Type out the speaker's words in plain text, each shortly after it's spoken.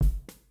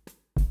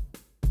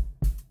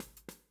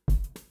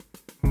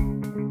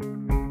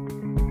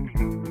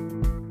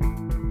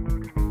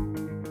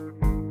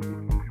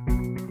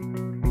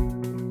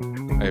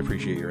I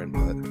appreciate your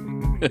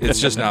input. It's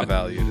just not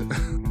valued.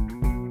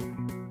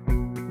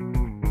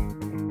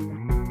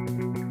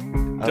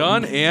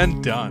 Done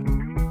and done.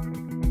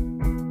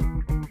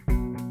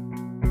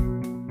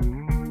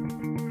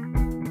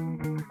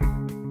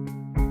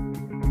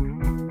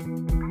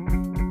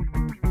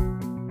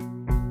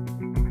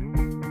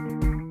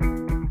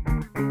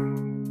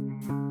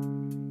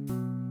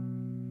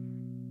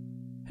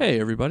 Hey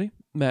everybody,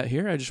 Matt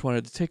here. I just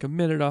wanted to take a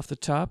minute off the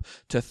top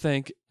to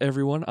thank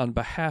everyone on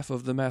behalf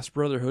of the Masked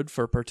Brotherhood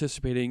for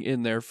participating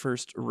in their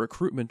first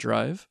recruitment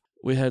drive.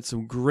 We had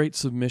some great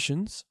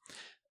submissions,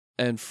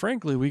 and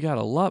frankly, we got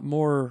a lot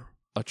more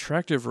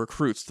attractive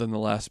recruits than the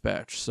last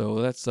batch, so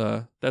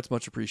that's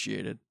much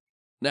appreciated.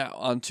 Now,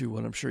 on to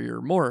what I'm sure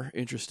you're more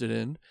interested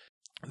in,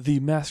 the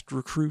Masked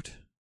Recruit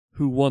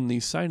who won the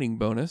signing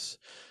bonus,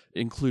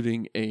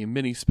 including a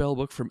mini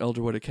spellbook from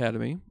Elderwood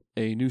Academy,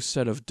 a new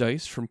set of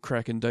dice from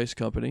Kraken Dice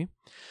Company,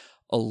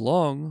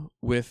 along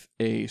with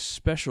a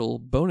special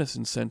bonus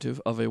incentive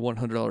of a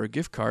 $100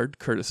 gift card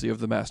courtesy of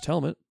the Masked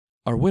Helmet.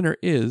 Our winner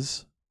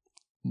is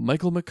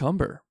Michael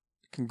McCumber.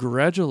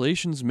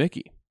 Congratulations,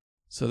 Mickey.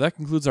 So that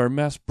concludes our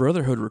Masked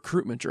Brotherhood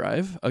recruitment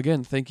drive.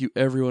 Again, thank you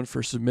everyone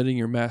for submitting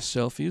your masked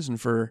selfies and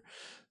for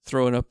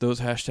throwing up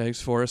those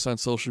hashtags for us on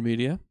social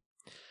media.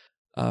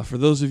 For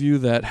those of you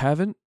that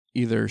haven't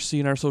either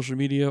seen our social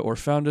media or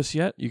found us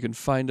yet, you can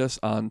find us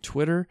on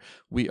Twitter.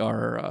 We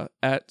are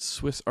at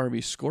Swiss Army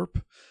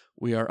Scorp.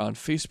 We are on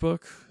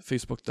Facebook,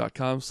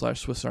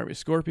 facebook.com/Swiss Army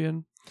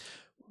Scorpion.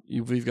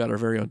 We've got our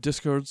very own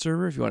Discord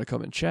server if you want to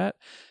come and chat.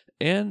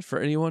 And for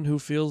anyone who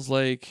feels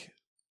like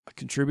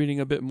contributing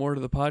a bit more to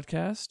the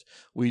podcast,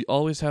 we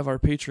always have our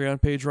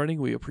Patreon page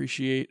running. We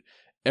appreciate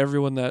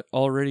everyone that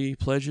already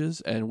pledges,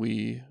 and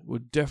we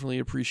would definitely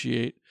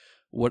appreciate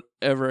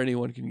whatever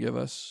anyone can give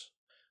us.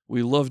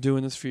 We love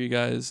doing this for you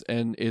guys,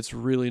 and it's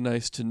really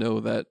nice to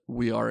know that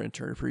we are in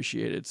turn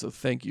appreciated, so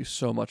thank you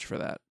so much for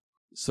that.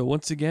 So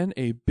once again,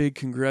 a big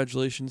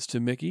congratulations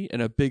to Mickey,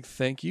 and a big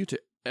thank you to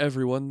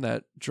everyone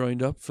that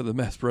joined up for the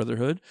Masked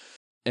Brotherhood.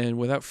 And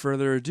without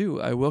further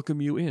ado, I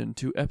welcome you in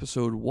to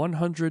episode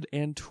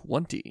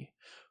 120,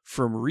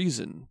 From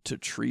Reason to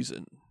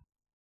Treason.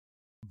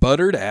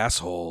 Buttered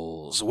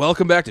assholes.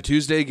 Welcome back to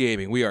Tuesday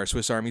Gaming. We are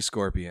Swiss Army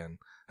Scorpion.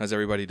 How's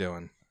everybody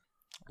doing?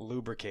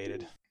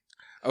 Lubricated.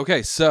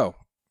 Okay, so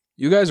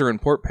you guys are in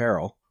Port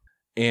Peril,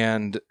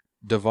 and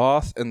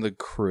Devoth and the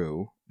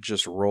crew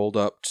just rolled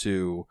up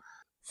to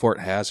Fort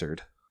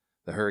Hazard,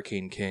 the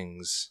Hurricane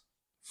King's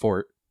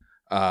fort,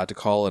 to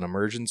call an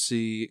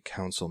emergency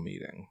council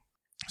meeting.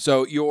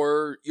 So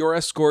you're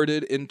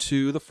escorted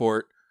into the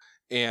fort,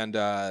 and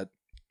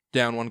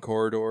down one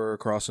corridor,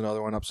 across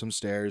another one, up some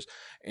stairs,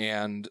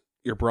 and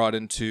you're brought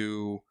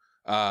into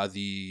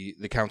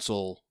the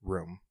council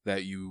room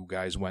that you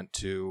guys went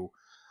to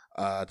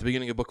at the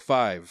beginning of Book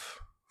 5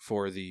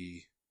 for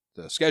the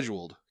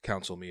scheduled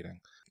council meeting.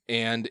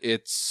 And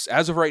it's,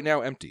 as of right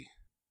now, empty.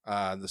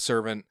 The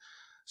servant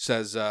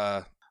says,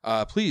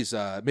 please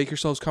make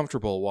yourselves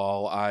comfortable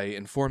while I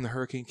inform the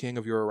Hurricane King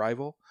of your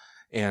arrival,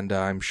 and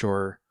I'm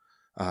sure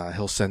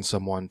he'll send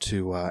someone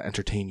to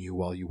entertain you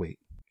while you wait.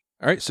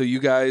 All right, so you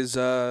guys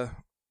are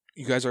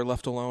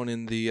left alone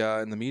in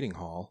the meeting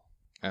hall,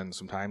 and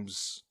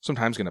sometimes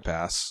gonna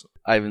pass.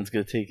 Ivan's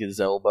gonna take his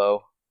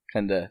elbow,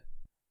 kind of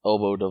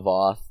elbow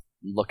Devoth,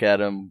 look at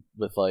him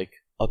with like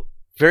a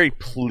very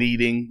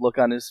pleading look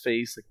on his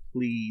face, like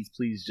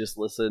please just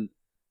listen.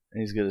 And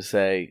he's gonna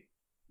say,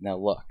 now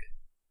look,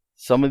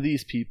 some of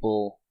these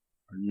people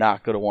are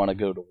not gonna want to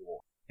go to war,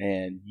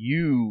 and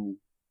you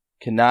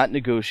cannot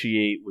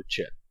negotiate with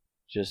Chip.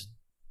 Just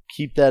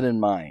keep that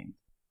in mind.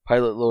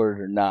 Pilot Lord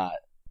or not,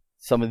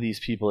 some of these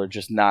people are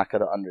just not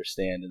gonna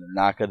understand, and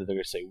they're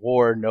gonna say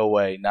war, no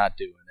way, not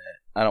doing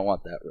it. I don't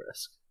want that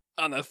risk.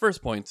 On that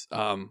first point,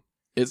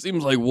 it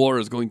seems like war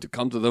is going to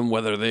come to them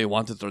whether they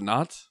want it or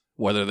not.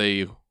 Whether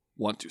they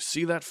want to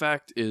see that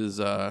fact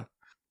is, I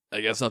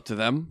guess, up to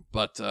them.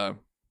 But,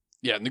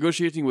 yeah,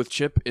 negotiating with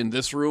Chip in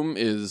this room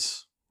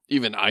is,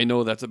 even I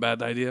know that's a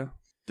bad idea.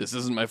 This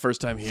isn't my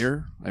first time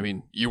here. I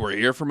mean, you were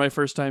here for my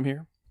first time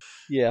here.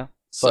 Yeah,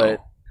 So,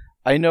 but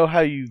I know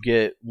how you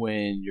get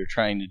when you're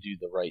trying to do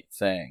the right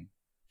thing.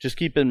 Just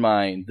keep in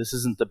mind, this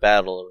isn't the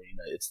battle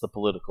arena, it's the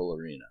political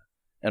arena.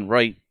 And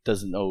right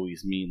doesn't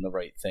always mean the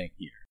right thing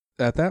here.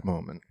 At that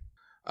moment,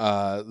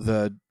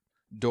 the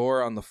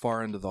door on the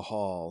far end of the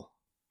hall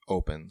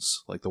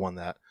opens, like the one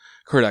that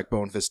Kurdak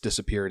Bonefist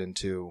disappeared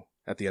into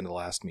at the end of the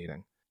last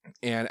meeting.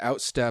 And out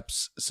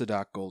steps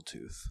Sadak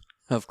Goldtooth.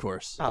 of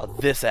course. Oh,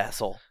 this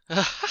asshole.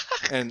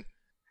 And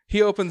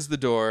he opens the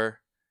door,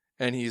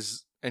 and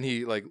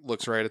he like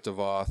looks right at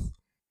Devoth,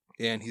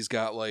 and he's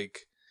got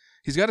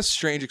a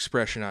strange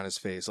expression on his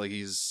face. Like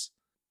it's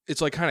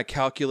like kind of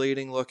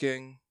calculating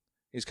looking.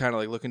 He's kind of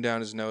like looking down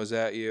his nose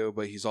at you,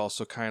 but he's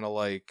also kind of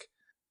like,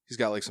 he's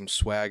got like some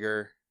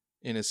swagger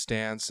in his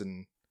stance,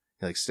 and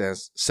he like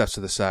steps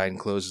to the side and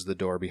closes the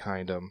door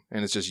behind him.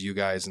 And it's just you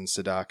guys and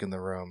Sadak in the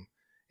room.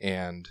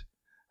 And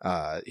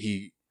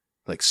he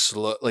like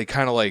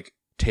kind of like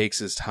takes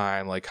his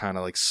time, like kind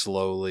of like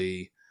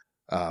slowly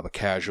but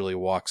casually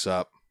walks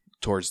up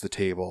towards the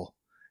table,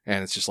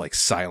 and it's just like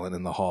silent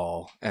in the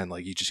hall, and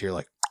like you just hear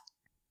like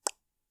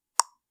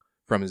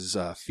from his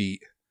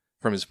feet,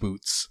 from his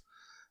boots,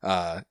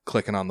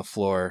 clicking on the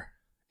floor,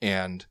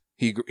 and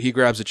he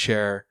grabs a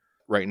chair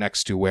right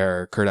next to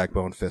where Kurdak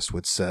Bonefist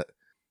would sit,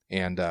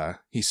 and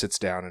he sits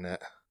down in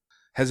it.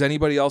 Has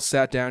anybody else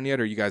sat down yet,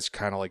 or are you guys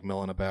kind of like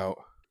milling about?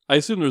 I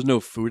assume there's no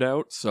food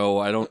out, so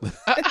I don't...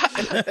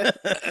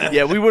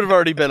 Yeah, we would have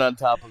already been on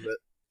top of it.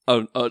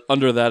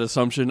 Under that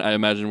assumption, I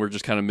imagine we're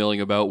just kind of milling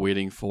about,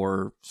 waiting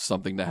for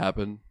something to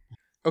happen.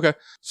 Okay,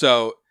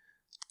 so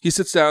he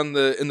sits down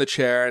in the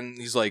chair, and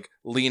he's like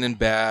leaning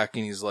back,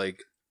 and he's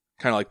like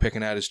kind of like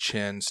picking at his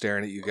chin,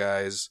 staring at you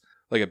guys.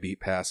 Like a beat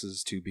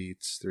passes, 2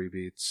 beats, 3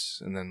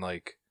 beats, and then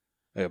like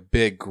a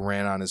big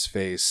grin on his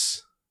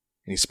face,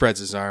 and he spreads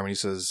his arm and he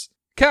says,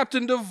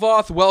 "Captain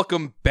Devoth,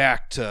 welcome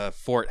back to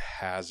Fort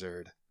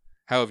Hazard.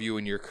 How have you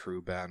and your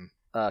crew been?"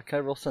 Can I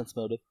roll sense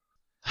motive?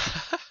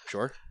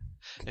 Sure.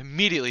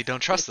 Immediately don't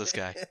trust this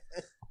guy.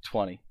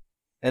 20.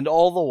 And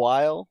all the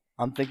while,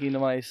 I'm thinking to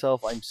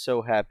myself, I'm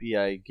so happy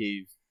I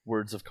gave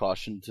words of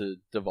caution to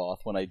Devoth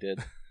when I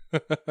did.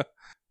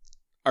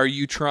 Are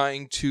you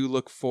trying to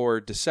look for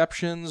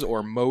deceptions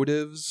or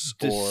motives?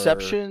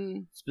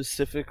 Deception,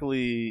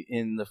 specifically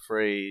in the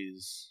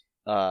phrase,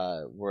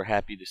 "we're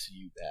happy to see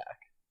you back,"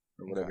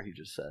 or whatever he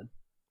just said.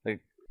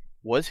 Like,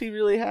 was he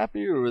really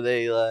happy, or were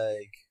they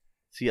like,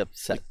 is he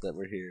upset that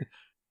we're here?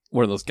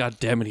 One of those "God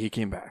damn it, he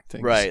came back"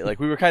 things. Right, like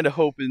we were kind of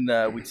hoping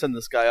we'd send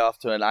this guy off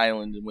to an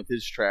island, and with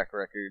his track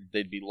record,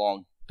 they'd be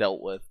long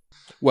dealt with.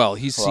 Well,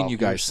 he's For seen all you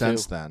guys years,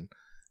 since too. then.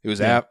 It was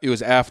Yeah. it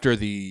was after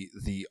the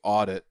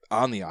audit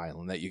on the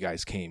island that you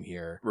guys came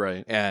here,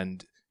 Right.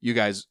 and you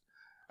guys,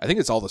 I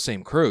think it's all the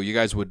same crew. You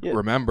guys would Yeah,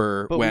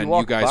 remember But we when you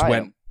walked guys by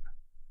went. him.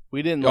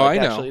 We didn't Oh, I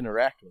know. actually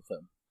interact with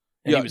him.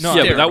 And Yeah, he was no, Yeah,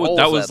 but staring that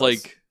holes was at us.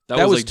 like that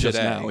That was was like just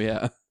today. now,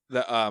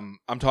 yeah.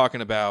 I'm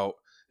talking about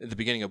at the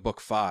beginning of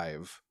book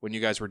 5 when you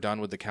guys were done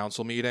with the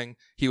council meeting.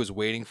 He was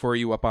waiting for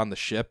you up on the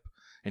ship,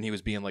 and he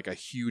was being like a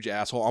huge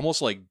asshole,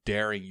 almost like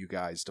daring you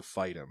guys to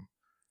fight him.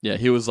 Yeah,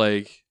 he was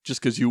like,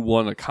 just because you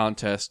won a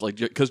contest, like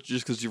just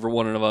because you were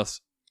one of us,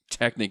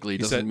 technically He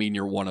doesn't said- mean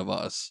you're one of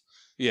us.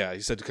 Yeah,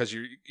 he said because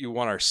you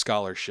won our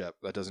scholarship,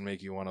 that doesn't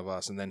make you one of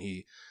us. And then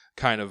he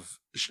kind of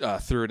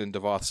threw it in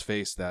Devoth's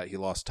face that he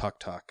lost Tuk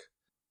Tuk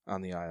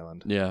on the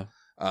island. Yeah.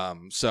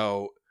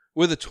 So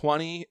with a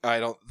 20,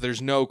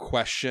 there's no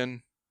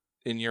question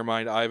in your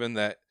mind, Ivan,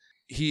 that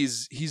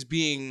he's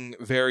being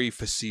very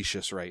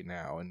facetious right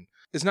now, and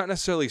it's not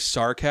necessarily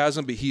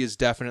sarcasm, but he is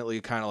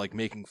definitely kind of like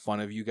making fun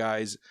of you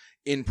guys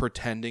in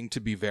pretending to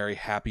be very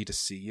happy to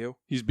see you.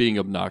 He's being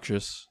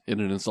obnoxious in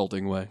an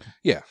insulting way.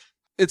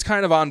 It's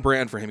kind of on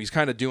brand for him. He's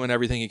kind of doing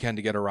everything he can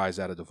to get a rise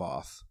out of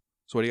Devoth.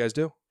 So what do you guys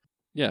do?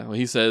 Yeah, well,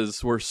 he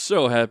says, "We're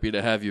so happy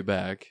to have you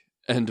back."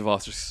 And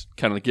Devoth just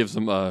kind of gives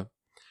him a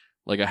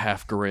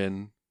half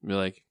grin. Be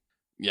like,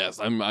 "Yes,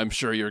 I'm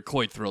sure you're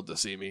quite thrilled to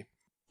see me.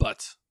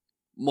 But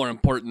more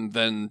important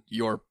than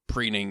your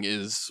preening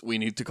is we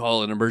need to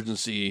call an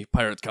emergency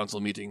Pirates Council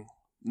meeting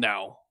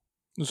now."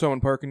 Is someone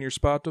parking your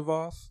spot,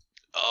 Devoth?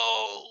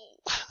 Oh.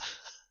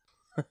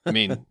 I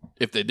mean,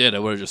 if they did, I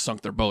would have just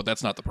sunk their boat.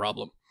 That's not the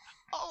problem.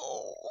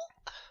 Oh.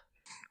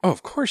 Oh,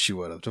 of course you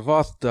would have.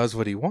 Devoth does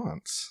what he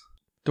wants.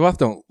 Devoth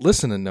don't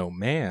listen to no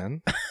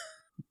man.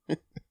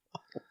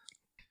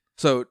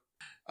 So,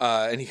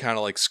 and he kind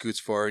of like scoots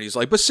forward. He's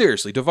like, "But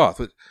seriously, Devoth,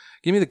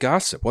 give me the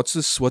gossip. What's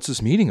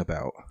this meeting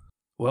about?"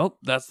 Well,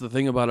 that's the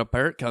thing about a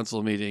Pirate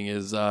Council meeting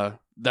is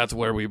that's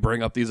where we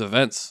bring up these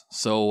events.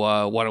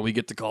 So why don't we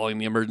get to calling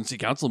the emergency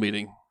council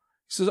meeting?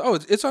 He says, "Oh,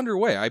 it's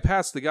underway. I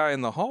passed the guy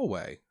in the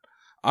hallway.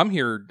 I'm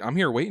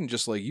here waiting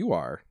just like you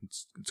are.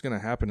 It's going to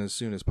happen as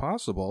soon as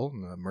possible.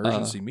 And the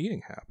emergency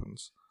meeting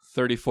happens."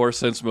 34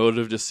 cents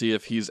motive to see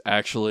if he's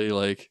actually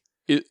like,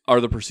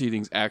 are the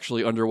proceedings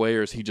actually underway,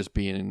 or is he just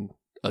being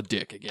a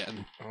dick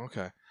again?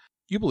 Okay.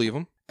 You believe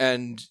him.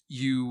 And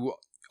you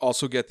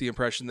also get the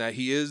impression that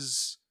he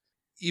is,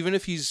 even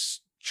if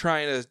he's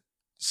trying to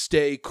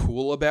stay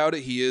cool about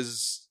it, he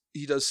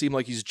does seem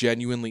like he's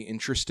genuinely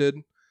interested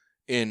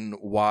in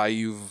why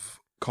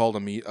you've called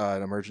an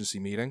emergency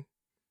meeting.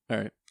 All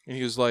right. And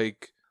he's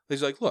like,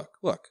 look,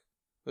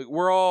 like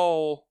we're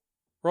all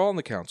in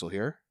the council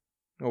here.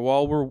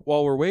 While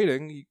we're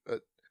waiting,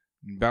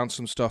 bounce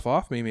some stuff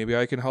off me. Maybe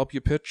I can help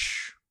you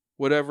pitch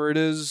whatever it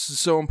is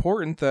so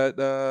important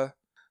that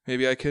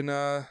maybe I can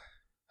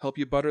help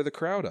you butter the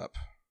crowd up.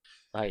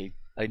 I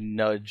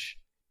nudge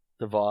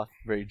Devoth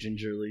very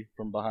gingerly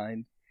from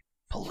behind.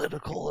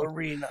 Political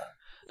arena.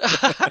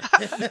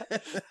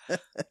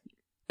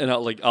 And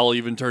I'll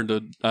even turn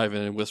to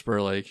Ivan and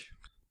whisper like,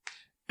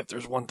 if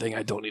there's one thing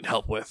I don't need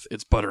help with,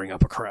 it's buttering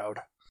up a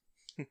crowd.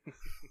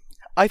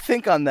 I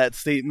think on that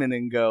statement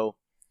and go,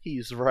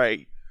 he's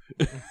right.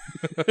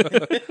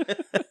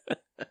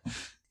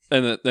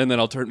 And then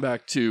I'll turn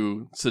back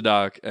to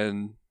Sadak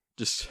and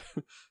just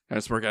kind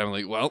of smirk at him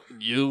like, well,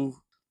 you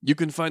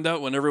can find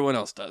out when everyone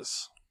else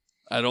does.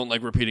 I don't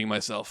like repeating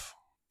myself.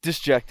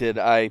 Disjected,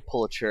 I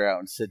pull a chair out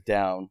and sit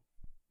down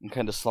and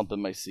kind of slump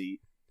in my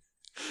seat.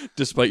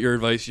 Despite your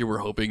advice, you were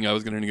hoping I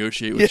was going to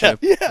negotiate with Yeah, Chip.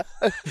 yeah.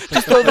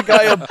 Just throw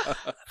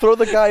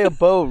the guy a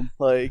bone.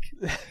 Like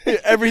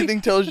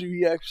everything tells you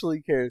he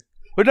actually cares.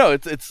 But no,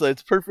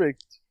 it's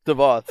perfect.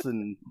 Devoth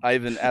and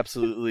Ivan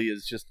absolutely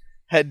is just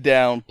head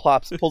down,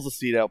 pulls the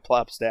seat out,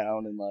 plops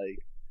down, and like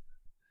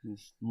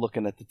he's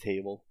looking at the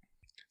table.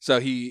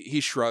 So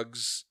he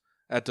shrugs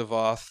at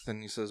Devoth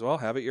and he says, "Well,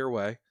 have it your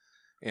way."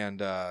 And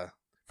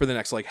for the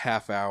next like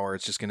half hour,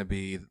 it's just going to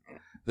be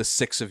the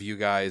 6 of you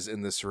guys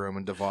in this room,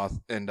 and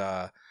Devoth and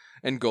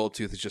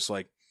Goldtooth is just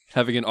like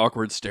Having an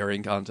awkward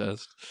staring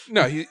contest.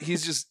 no,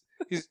 he's just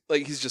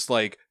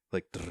like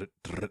drr,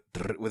 drr,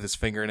 drr, with his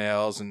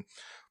fingernails and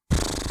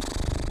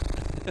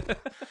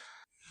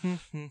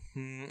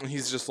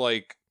he's just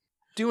like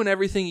doing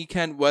everything he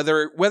can,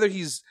 whether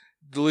he's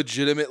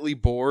legitimately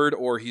bored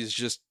or he's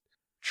just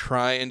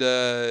trying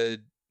to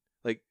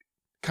like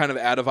kind of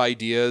out of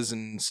ideas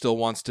and still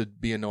wants to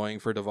be annoying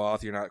for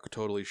Devoth. You're not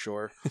totally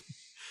sure.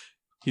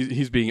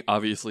 He's being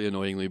obviously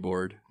annoyingly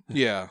bored.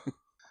 Yeah.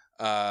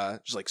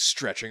 Just like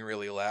stretching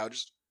really loud.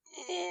 Just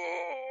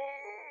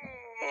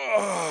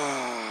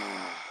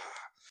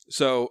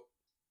so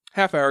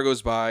half hour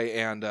goes by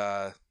and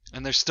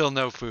there's still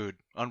no food.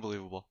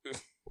 Unbelievable.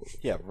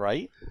 Yeah,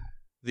 right.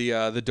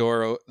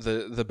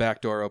 The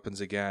back door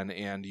opens again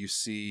and you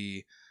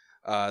see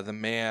the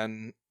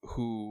man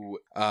who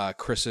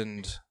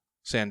christened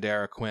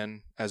Sandara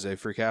Quinn as a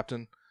free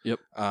captain. Yep.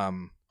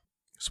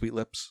 Sweet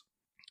Lips.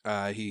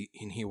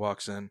 He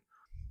walks in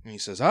and he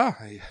says,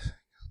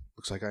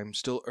 looks like I'm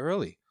still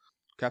early.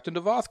 Captain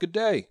Devoth, good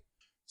day.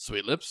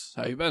 Sweet Lips,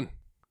 how you been?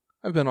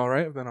 I've been all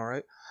right.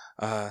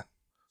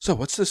 So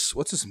what's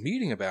this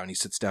meeting about? And he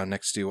sits down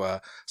next to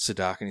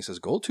Sadak and he says,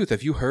 Goldtooth,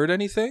 have you heard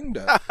anything?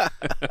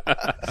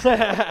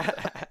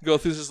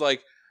 Goldtooth is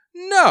like,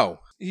 no.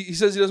 He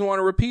says he doesn't want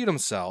to repeat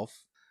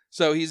himself.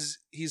 So he's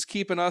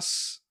keeping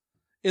us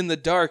in the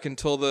dark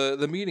until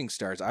the meeting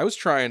starts. I was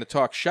trying to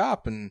talk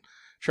shop and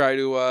try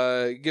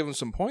to give him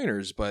some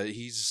pointers, but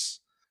he's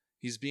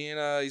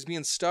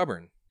being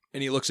stubborn.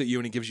 And he looks at you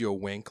and he gives you a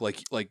wink,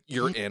 like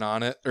you're in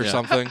on it or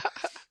something.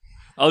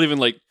 I'll even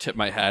like tip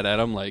my hat at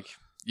him, like,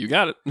 you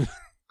got it.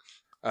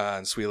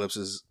 And Sweet Lips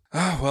is,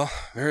 well,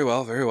 very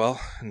well.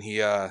 And he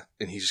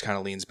just kind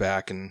of leans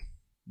back and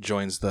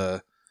joins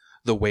the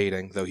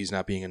waiting, though he's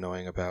not being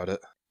annoying about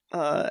it.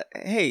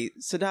 Hey,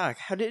 Sadak,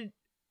 how did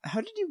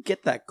you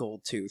get that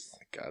gold tooth?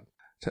 God,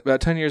 about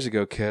 10 years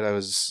ago, kid, I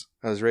was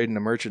raiding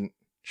a merchant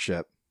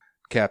ship.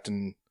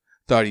 Captain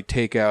thought he'd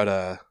take out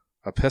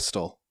a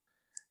pistol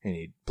and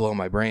he'd blow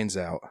my brains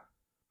out,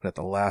 but at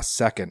the last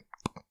second,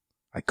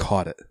 I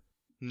caught it.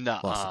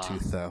 Nuh-uh. Lost a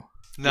tooth though.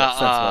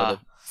 Nuh-uh.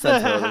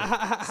 Sense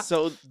motive.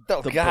 So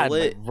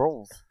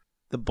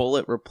the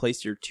bullet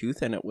replaced your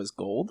tooth and it was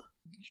gold?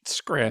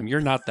 Scram,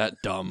 you're not that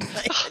dumb.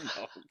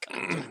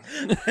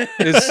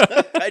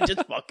 I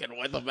just fucking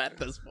with him at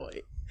this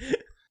point.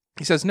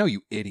 He says, no,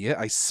 you idiot.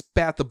 I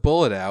spat the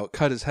bullet out,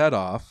 cut his head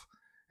off,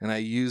 and I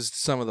used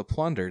some of the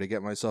plunder to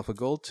get myself a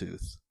gold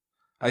tooth.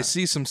 I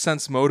see some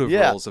sense motive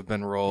rolls have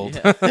been rolled.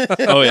 Yeah.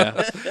 Oh,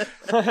 yeah.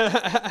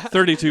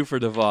 32 for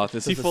Devoth.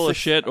 Is he full of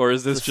shit, or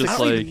is this just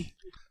like...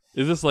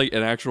 Is this like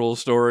an actual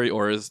story,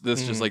 or is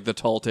this just like the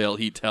tall tale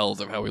he tells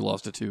of how he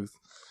lost a tooth?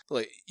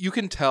 Like, you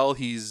can tell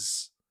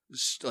he's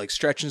like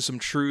stretching some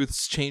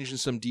truths, changing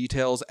some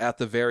details at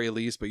the very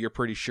least, but you're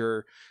pretty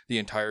sure the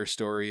entire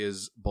story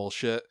is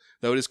bullshit.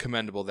 Though it is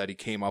commendable that he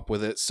came up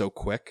with it so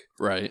quick.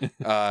 Right.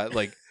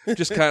 Like,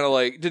 just kind of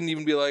like, didn't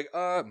even be like,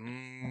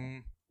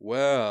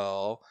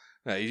 well.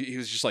 No, he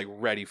was just like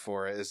ready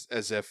for it,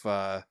 as if...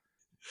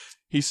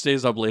 He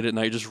stays up late at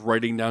night just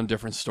writing down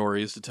different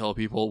stories to tell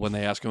people when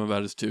they ask him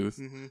about his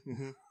tooth.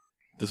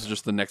 This is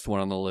just the next one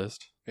on the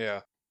list.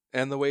 Yeah.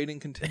 And the waiting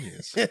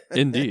continues.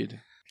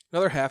 Indeed.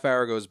 Another half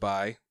hour goes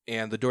by,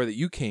 and the door that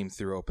you came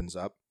through opens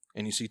up,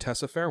 and you see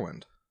Tessa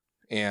Fairwind.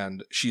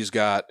 And she's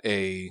got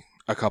a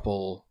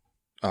couple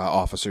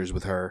officers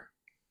with her,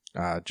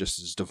 just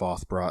as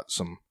Devoth brought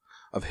some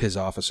of his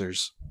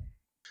officers.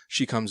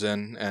 She comes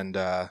in, and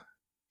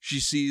she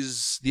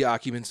sees the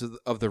occupants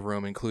of the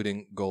room,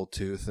 including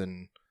Goldtooth,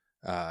 and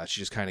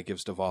she just kind of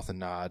gives Devoth a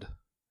nod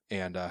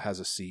and has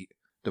a seat.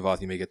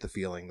 Devoth, you may get the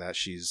feeling that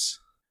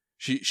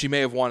she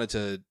may have wanted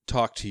to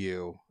talk to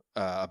you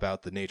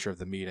about the nature of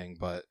the meeting,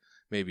 but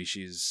maybe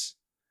she's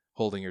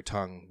holding her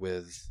tongue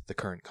with the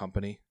current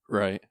company.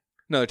 Right.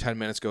 Another 10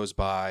 minutes goes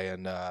by,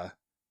 and Aaron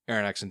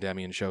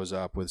Exendemian shows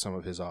up with some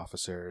of his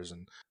officers,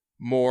 and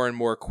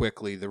more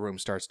quickly the room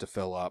starts to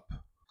fill up.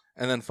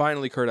 And then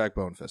finally Kurdak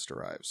Bonefist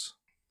arrives.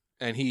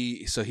 And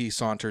he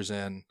saunters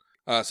in.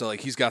 So like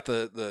he's got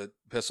the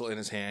pistol in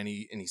his hand,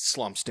 and he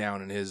slumps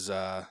down in his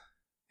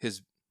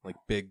like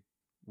big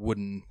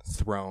wooden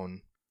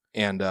throne.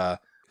 And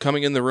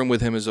coming in the room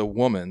with him is a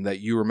woman that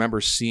you remember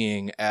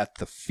seeing at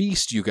the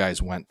feast you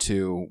guys went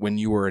to when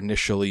you were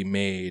initially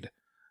made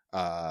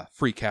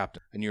free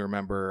captain. And you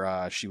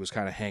remember she was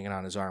kind of hanging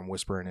on his arm,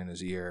 whispering in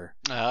his ear.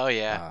 Oh,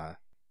 yeah.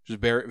 She's a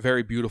very,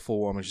 very beautiful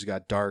woman. She's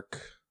got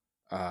dark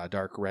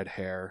red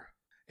hair.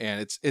 And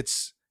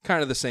it's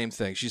kind of the same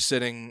thing. She's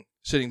sitting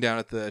sitting down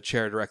at the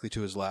chair directly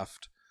to his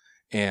left,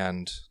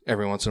 and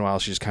every once in a while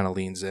she just kind of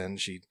leans in.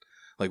 She,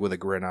 like with a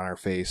grin on her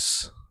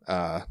face,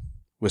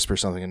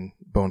 whispers something in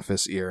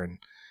Bonefist's ear, and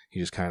he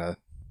just kind of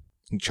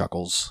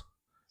chuckles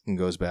and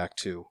goes back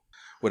to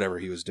whatever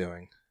he was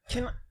doing.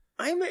 Can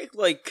I make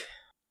like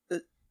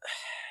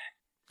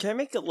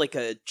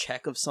a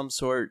check of some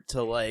sort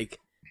to like,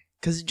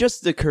 because it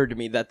just occurred to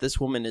me that this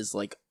woman is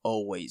like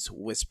always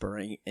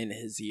whispering in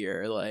his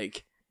ear.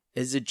 Like,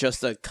 is it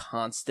just a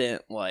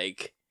constant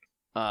like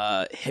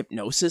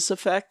hypnosis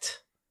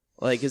effect?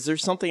 Like, is there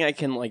something I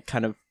can like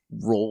kind of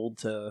roll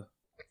to?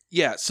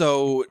 Yeah,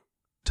 so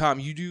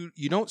Tom, you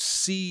don't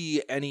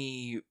see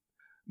any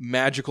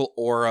magical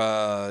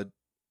aura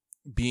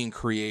being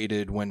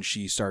created when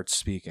she starts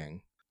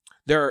speaking.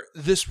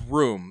 This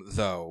room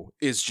though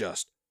is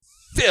just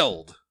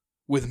filled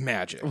with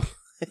magic.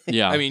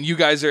 Yeah. I mean, you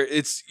guys are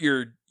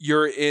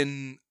you're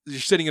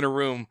sitting in a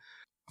room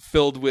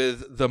filled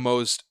with the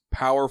most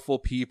powerful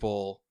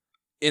people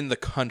in the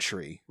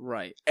country.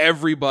 Right.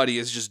 Everybody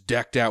is just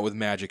decked out with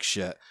magic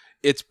shit.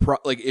 It's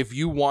like if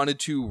you wanted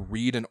to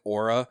read an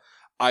aura,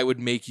 I would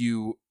make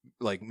you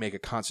like make a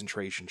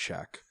concentration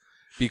check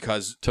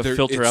because To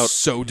filter out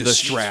so the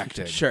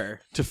distracting. Sure.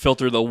 to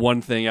filter the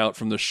one thing out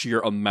from the sheer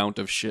amount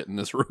of shit in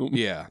this room.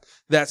 Yeah.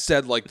 That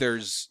said, like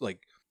there's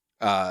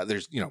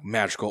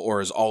magical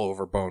auras all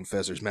over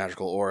Bonefist. There's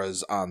magical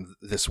auras on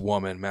this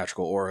woman,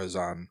 magical auras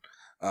on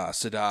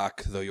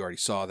Sadak, though you already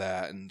saw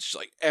that, and just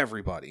like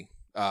everybody.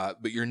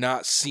 But you're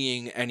not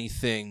seeing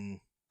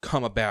anything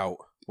come about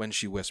when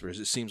she whispers.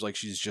 It seems like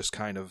she's just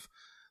kind of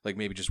like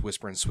maybe just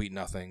whispering sweet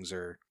nothings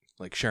or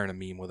like sharing a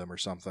meme with him or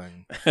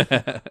something.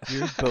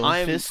 Your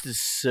Bonefist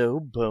is so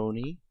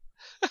bony.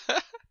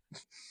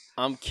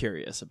 I'm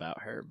curious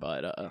about her,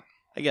 but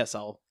I guess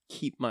I'll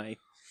keep my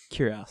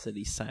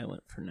curiosity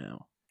silent for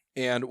now.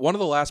 And one of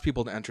the last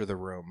people to enter the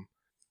room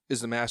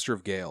is the Master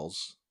of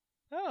Gales.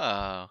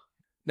 Oh.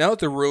 Now that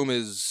the room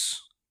is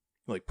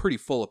like pretty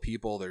full of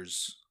people,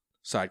 there's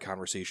side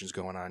conversations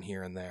going on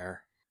here and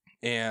there.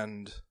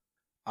 And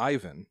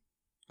Ivan,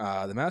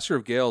 the Master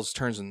of Gales,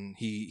 turns and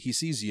he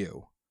sees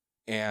you.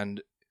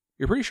 And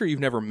you're pretty sure you've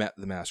never met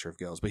the Master of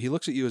Gales, but he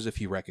looks at you as if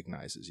he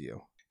recognizes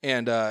you.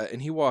 And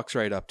he walks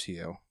right up to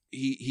you.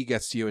 He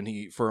gets to you,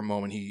 and for a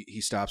moment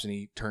he stops and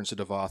he turns to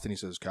Devoth and he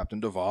says, "Captain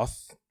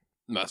Devoth."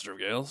 Master of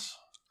Gales.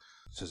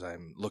 Says,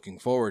 "I'm looking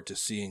forward to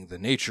seeing the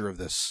nature of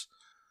this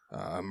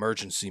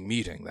emergency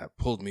meeting that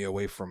pulled me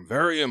away from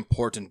very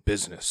important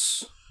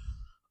business."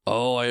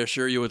 Oh, I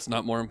assure you it's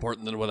not more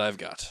important than what I've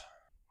got.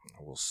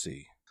 We'll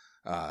see.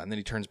 And then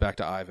he turns back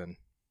to Ivan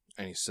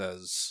and he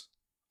says,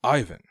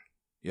 "Ivan,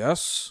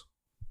 yes?"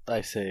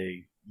 I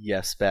say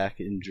yes back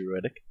in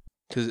Druidic.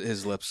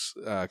 His lips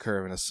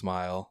curve in a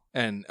smile.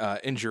 And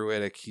in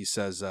Druidic, he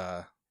says,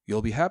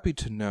 "You'll be happy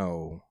to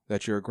know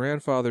that your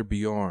grandfather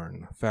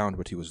Bjorn found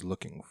what he was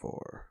looking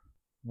for."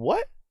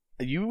 What?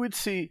 You would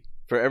see,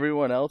 for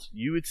everyone else,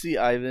 you would see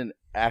Ivan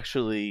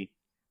actually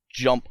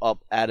jump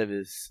up out of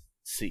his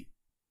seat.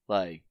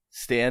 Like,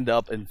 stand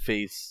up and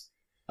face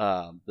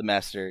the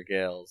Master of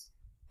Gales.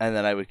 And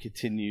then I would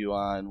continue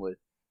on with,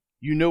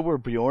 "You know where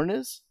Bjorn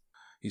is?"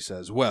 He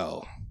says,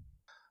 "Well,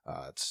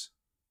 it's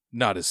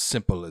not as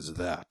simple as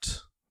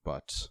that,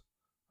 but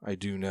I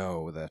do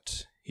know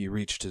that he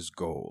reached his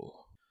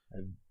goal."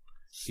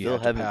 Still had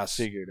to haven't pass-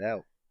 figured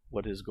out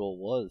what his goal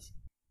was.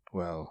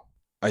 Well,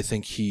 I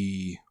think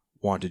he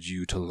wanted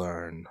you to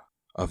learn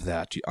of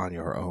that on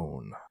your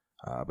own.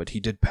 But he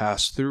did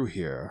pass through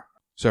here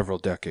several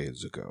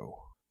decades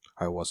ago.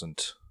 I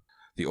wasn't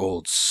the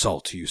old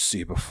salt you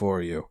see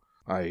before you.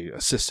 I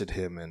assisted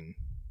him in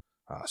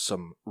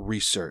some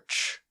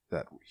research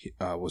that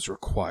was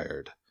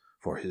required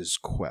for his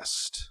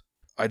quest.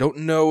 I don't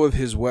know of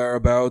his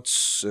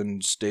whereabouts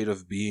and state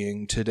of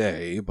being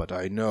today, but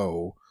I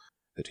know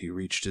that he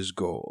reached his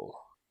goal.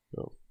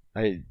 So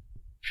I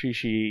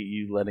appreciate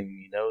you letting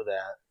me know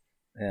that.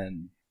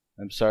 And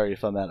I'm sorry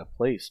if I'm out of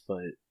place,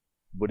 but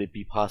would it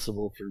be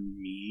possible for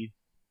me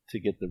to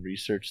get the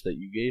research that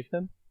you gave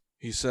him?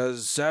 He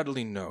says,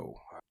 "Sadly,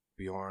 no.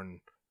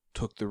 Bjorn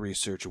took the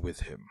research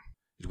with him.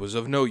 It was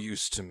of no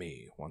use to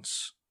me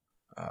once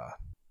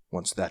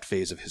that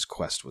phase of his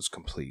quest was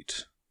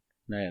complete."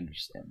 I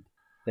understand.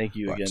 Thank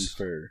you But- again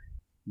for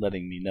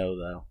letting me know,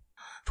 though.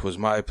 "It was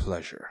my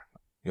pleasure.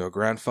 Your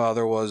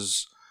grandfather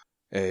was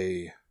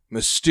a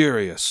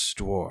mysterious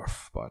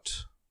dwarf,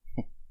 but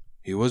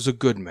he was a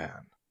good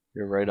man."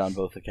 You're right on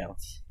both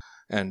accounts.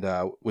 And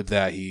with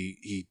that,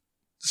 he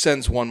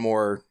sends one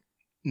more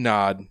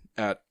nod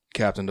at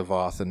Captain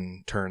Devoth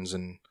and turns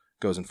and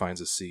goes and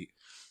finds a seat.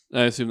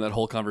 I assume that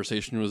whole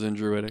conversation was in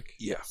Druidic.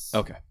 Yes.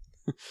 Okay.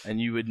 And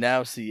you would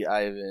now see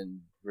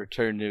Ivan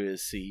return to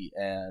his seat,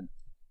 and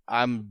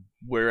I'm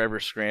wherever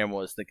Scram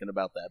was thinking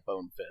about that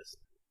Bonefist.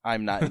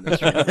 I'm not in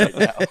this room right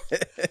now.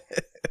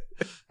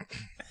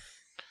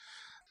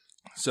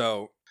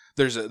 So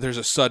there's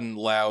a sudden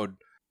loud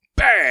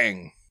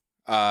bang,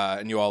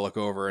 and you all look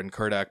over, and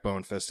Kurdak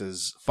Bonefist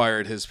has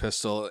fired his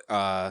pistol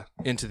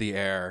into the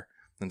air,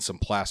 and some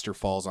plaster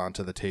falls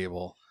onto the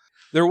table.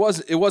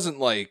 It wasn't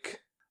like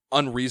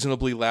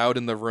unreasonably loud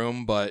in the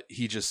room, but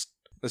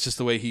that's just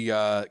the way he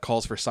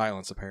calls for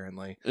silence,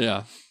 apparently.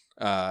 Yeah.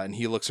 And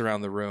he looks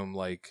around the room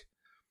like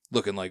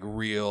looking like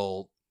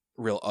real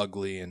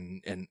ugly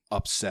and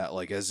upset,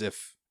 like as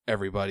if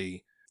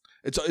everybody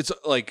it's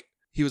like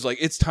he was like,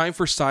 it's time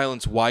for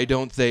silence. Why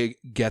don't they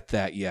get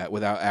that yet?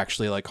 Without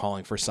actually like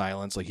calling for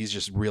silence. Like he's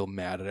just real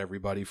mad at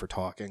everybody for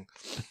talking.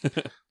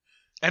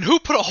 And who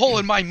put a hole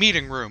in my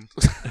meeting room?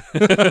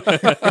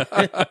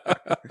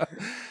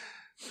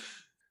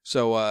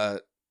 So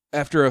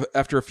after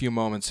a few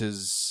moments,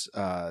 his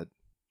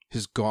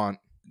gaunt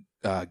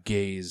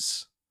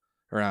gaze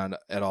around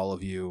at all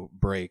of you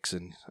breaks,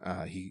 and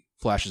he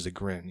flashes a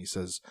grin. He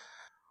says,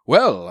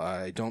 "Well,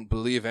 I don't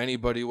believe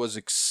anybody was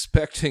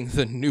expecting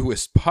the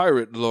newest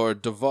pirate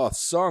lord, Devoth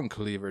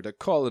Songcleaver, to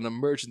call an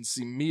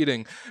emergency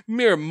meeting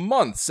mere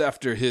months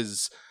after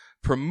his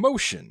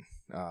promotion.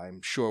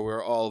 I'm sure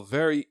we're all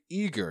very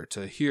eager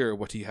to hear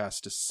what he has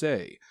to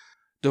say.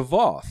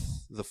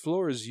 Devoth, the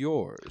floor is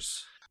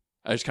yours."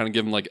 I just kind of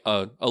give him like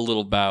a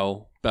little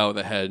bow of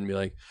the head and be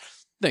like,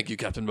 "Thank you,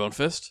 Captain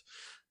Bonefist.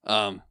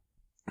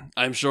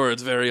 I'm sure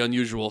it's very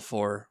unusual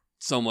for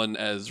someone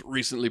as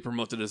recently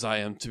promoted as I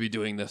am to be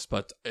doing this,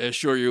 but I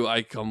assure you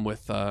I come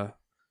with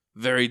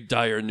very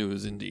dire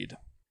news indeed."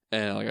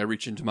 And like I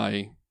reach into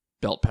my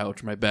belt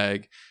pouch, my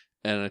bag,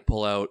 and I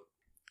pull out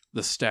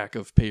the stack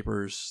of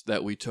papers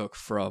that we took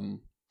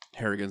from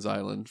Harrigan's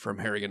Island, from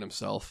Harrigan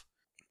himself.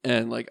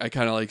 And like I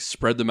kind of like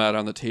spread them out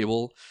on the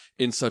table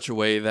in such a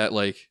way that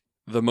like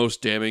the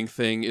most damning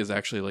thing is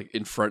actually like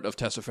in front of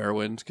Tessa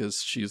Fairwind,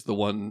 because she's the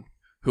one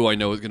who I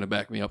know is going to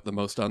back me up the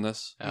most on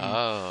this.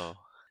 Oh.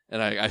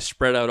 And I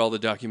spread out all the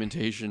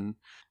documentation,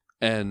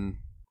 and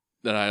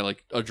then I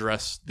like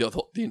address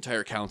the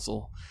entire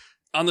council.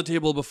 On the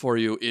table before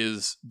you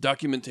is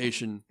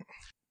documentation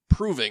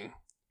proving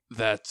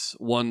that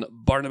one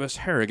Barnabas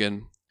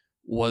Harrigan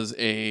was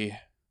a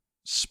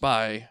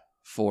spy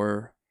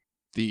for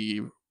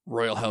the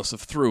Royal House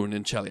of Thrune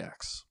in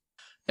Cheliax.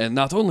 And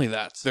not only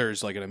that,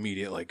 There's like an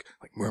immediate like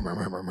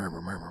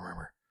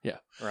murmur. Yeah.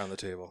 Around the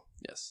table.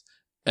 yes.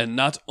 And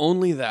not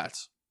only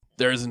that,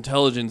 there is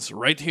intelligence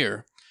right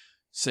here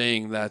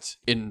saying that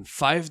in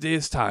 5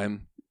 days'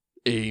 time,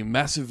 a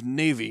massive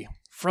navy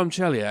from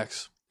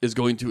Cheliax is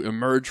going to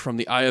emerge from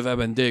the Eye of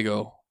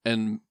Abandago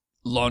and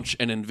launch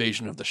an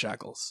invasion of the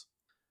Shackles.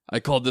 I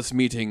called this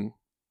meeting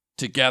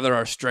to gather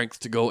our strength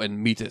to go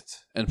and meet it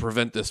and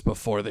prevent this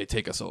before they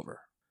take us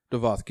over.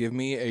 Devoth, give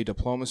me a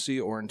diplomacy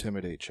or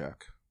intimidate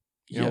check.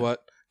 You know Yeah.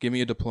 what? Give me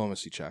a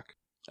diplomacy check.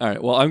 All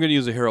right, well, I'm going to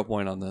use a hero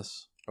point on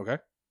this. Okay.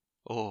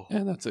 Oh,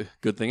 And that's a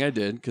good thing I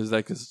did, because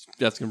that's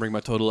going to bring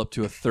my total up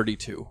to a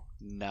 32.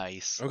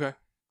 nice. Okay.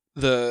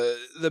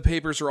 The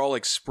papers are all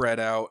like spread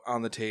out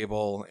on the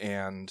table,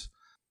 and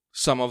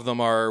some of them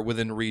are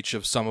within reach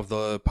of some of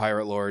the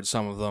pirate lords,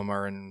 some of them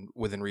are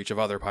within reach of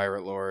other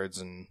pirate lords,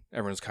 and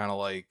everyone's kind of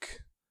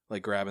like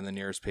grabbing the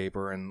nearest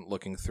paper and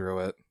looking through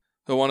it.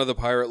 So one of the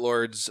pirate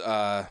lords,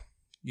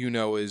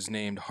 is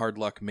named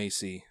Hardluck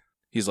Macy.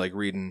 He's like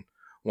reading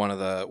one of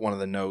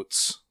the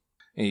notes,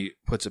 and he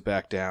puts it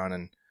back down,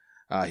 and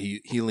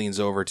he leans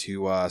over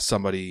to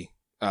somebody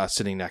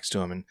sitting next to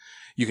him, and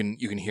you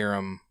can hear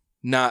him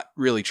not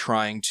really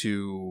trying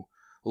to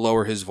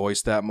lower his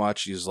voice that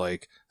much. He's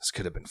like, "This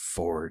could have been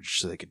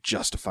forged so they could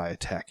justify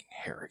attacking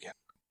Harrigan."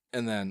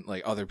 And then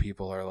like other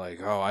people are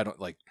like, "Oh, I don't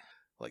like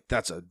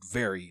that's a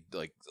very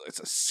like it's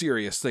a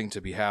serious thing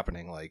to be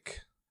happening. Like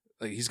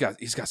he's got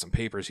some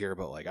papers here,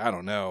 but like I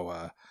don't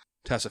know."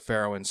 Tessa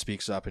Fairwind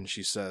speaks up and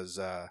she says,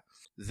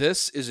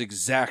 "This is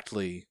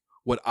exactly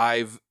what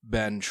I've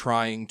been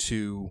trying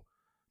to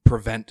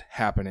prevent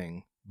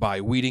happening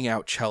by weeding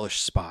out Chelish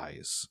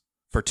spies.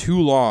 For too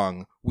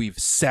long, we've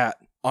sat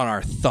on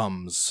our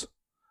thumbs,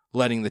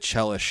 letting the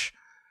Chelish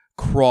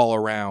crawl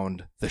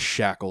around the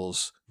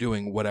shackles,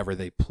 doing whatever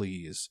they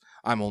please.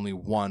 I'm only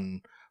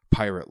one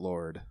pirate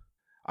lord.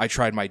 I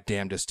tried my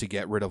damnedest to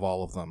get rid of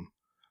all of them,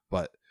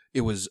 but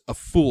it was a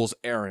fool's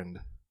errand.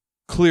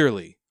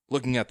 Clearly,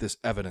 looking at this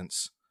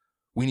evidence,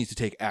 we need to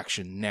take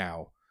action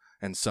now."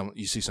 And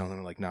you see some of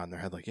them like nodding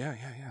their head like, yeah.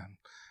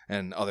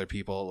 And other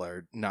people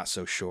are not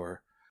so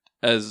sure.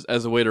 As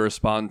a way to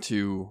respond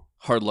to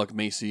Hardluck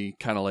Macy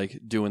kind of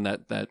like doing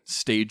that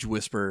stage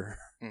whisper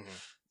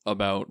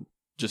about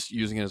just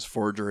using it as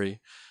forgery,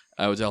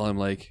 I would tell him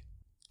like,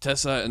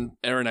 "Tessa and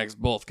Aranex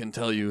both can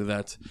tell you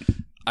that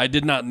I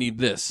did not need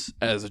this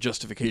as a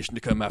justification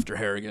to come after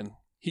Harrigan.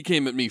 He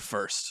came at me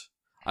first.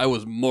 I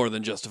was more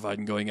than justified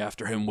in going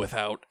after him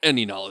without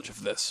any knowledge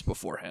of this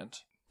beforehand."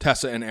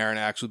 Tessa and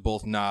Aranex would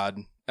both nod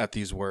at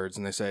these words,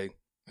 and they say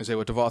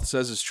what Devoth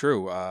says is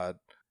true.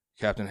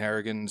 Captain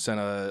Harrigan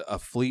sent a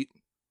fleet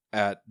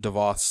at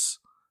Devoth's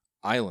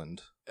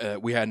island.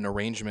 We had an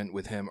arrangement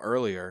with him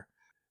earlier.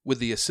 With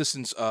the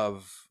assistance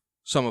of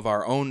some of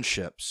our own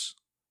ships,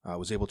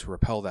 was able to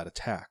repel that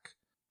attack.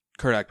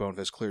 Kurdak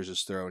Bonefist clears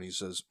his throat and he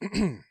says,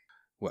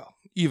 "Well,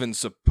 even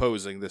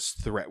supposing this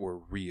threat were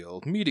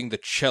real, meeting the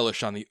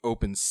Chelish on the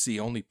open sea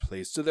only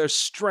plays to their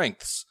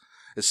strengths.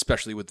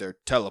 especially with their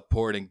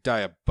teleporting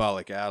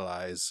diabolic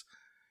allies.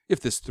 If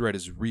this threat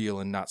is real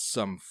and not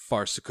some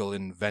farcical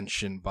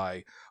invention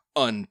by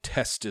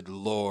untested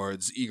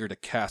lords eager to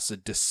cast a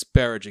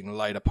disparaging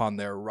light upon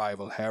their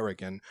rival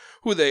Harrigan,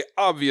 who they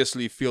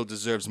obviously feel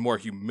deserves more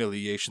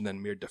humiliation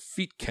than mere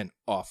defeat can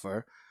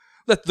offer,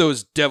 let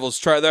those devils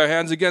try their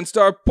hands against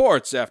our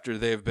ports after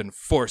they have been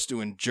forced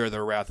to endure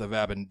the wrath of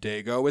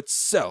Abendego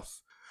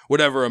itself.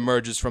 Whatever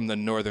emerges from the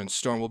northern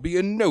storm will be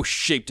in no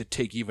shape to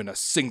take even a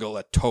single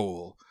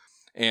atoll.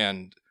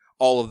 And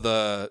all of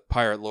the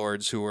pirate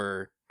lords who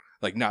were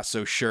like not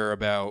so sure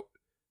about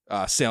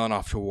sailing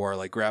off to war,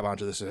 like grab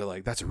onto this and they're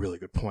like, that's a really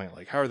good point.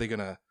 Like, how are they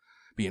gonna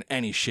be in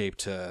any shape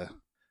to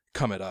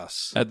come at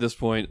us? At this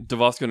point,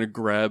 Devoth's going to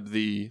grab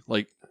the,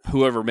 like,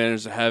 whoever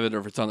managed to have it, or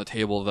if it's on the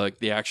table, like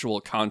the actual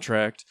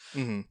contract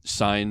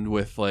signed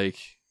with like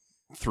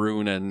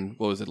Thrune and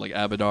what was it, like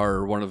Abadar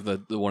or one of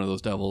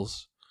those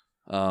devils.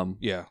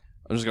 Yeah.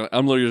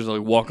 I'm literally just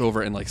like walk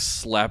over and like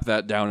slap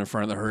that down in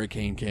front of the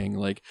Hurricane King.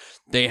 Like,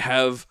 they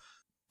have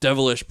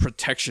devilish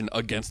protection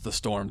against the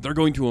storm. They're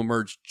going to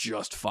emerge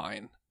just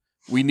fine.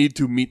 We need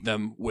to meet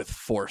them with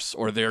force,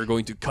 or they're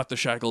going to cut the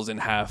shackles in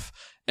half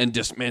and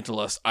dismantle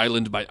us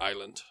island by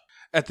island.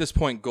 At this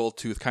point,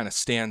 Goldtooth kind of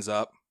stands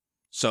up.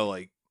 So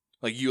like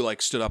you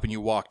like stood up and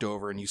you walked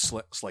over and you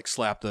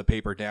slapped the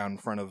paper down in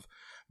front of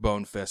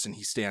Bonefist, and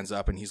he stands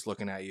up and he's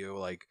looking at you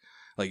like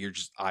you're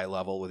just eye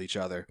level with each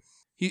other.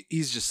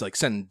 He's just like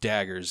sending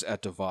daggers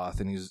at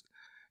Devoth,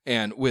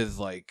 and with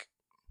like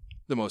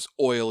the most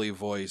oily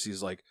voice,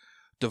 he's like,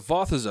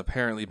 Devoth has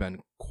apparently been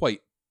quite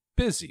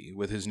busy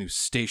with his new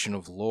station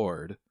of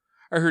lord.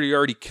 I heard he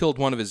already killed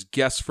one of his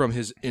guests from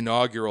his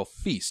inaugural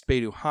feast,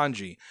 Bedu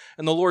Hanji,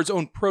 and the lord's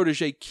own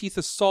protege,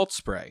 Keithas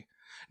Saltspray.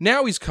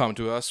 Now he's come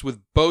to us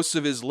with boasts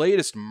of his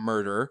latest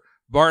murder,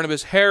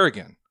 Barnabas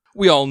Harrigan.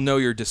 We all know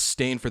your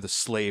disdain for the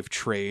slave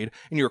trade,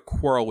 and your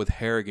quarrel with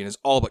Harrigan is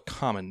all but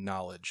common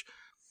knowledge.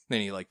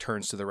 Then he like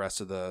turns to the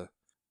rest of the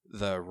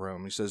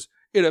room. He says,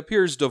 it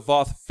appears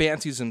Devoth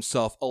fancies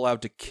himself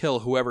allowed to kill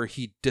whoever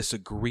he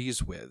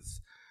disagrees with.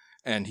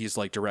 And he's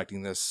like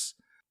directing this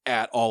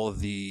at all of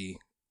the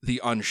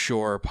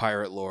unsure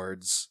pirate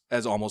lords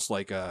as almost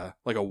like a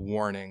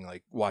warning,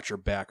 like watch your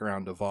back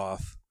around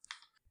Devoth.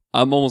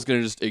 I'm almost going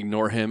to just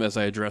ignore him as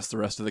I address the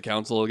rest of the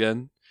council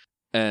again.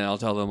 And I'll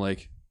tell them,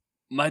 like,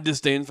 my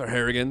disdain for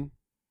Harrigan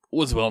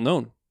was well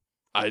known.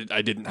 I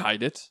didn't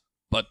hide it,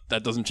 but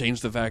that doesn't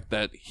change the fact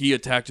that he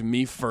attacked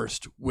me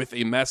first with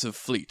a massive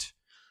fleet.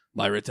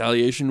 My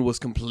retaliation was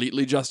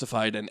completely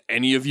justified, and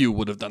any of you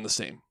would have done the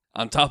same.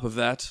 On top of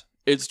that,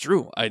 it's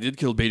true, I did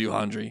kill Bedu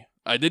Handri.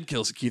 I did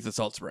kill Keithas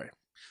Saltspray.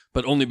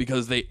 But only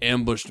because they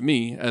ambushed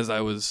me as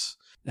I was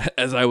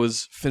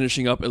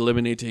finishing up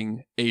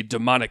eliminating a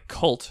demonic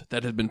cult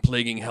that had been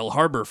plaguing Hell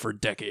Harbor for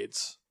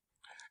decades.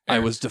 I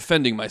was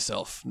defending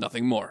myself,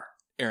 nothing more.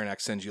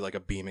 Aranak sends you like a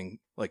beaming,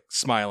 like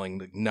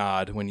smiling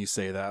nod when you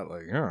say that.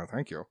 Like, yeah,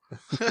 thank you.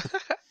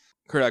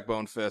 Kurdak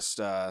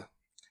Bonefist,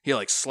 he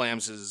like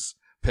slams his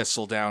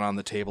pistol down on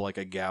the table like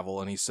a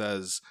gavel, and he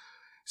says,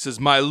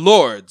 my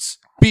lords,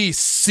 be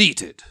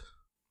seated.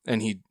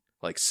 And he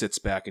like sits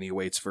back and he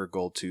waits for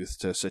Goldtooth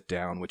to sit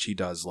down, which he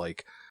does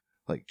like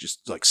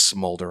just like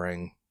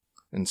smoldering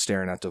and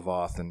staring at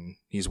Devoth, and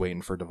he's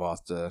waiting for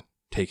Devoth to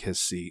take his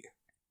seat.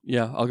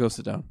 Yeah, I'll go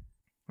sit down.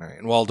 All right.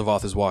 And while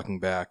Devoth is walking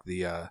back,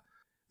 the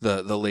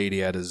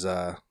lady at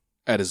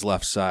his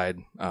left side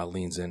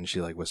leans in.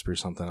 She like whispers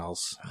something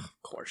else. Of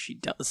course she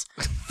does.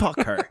 Fuck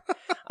her.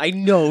 I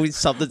know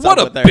something's What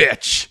up with a her.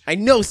 bitch! I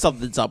know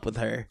something's up with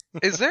her.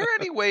 Is there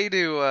any way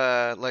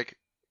to like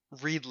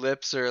read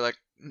lips or like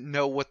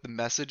know what the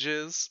message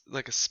is?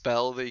 Like a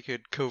spell that you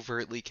could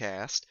covertly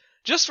cast?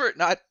 Just for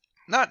not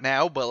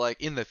now, but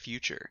like in the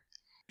future.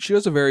 She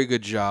does a very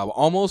good job,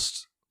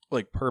 almost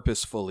like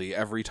purposefully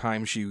every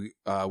time she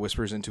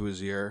whispers into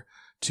his ear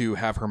to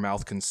have her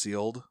mouth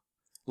concealed.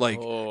 Like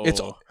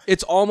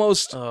it's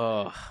almost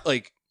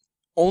like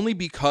only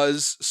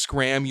because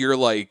Scram, you're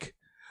like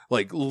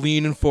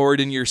leaning forward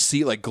in your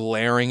seat, like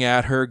glaring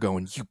at her,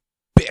 going, "You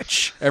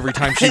bitch!" every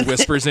time she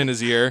whispers in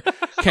his ear.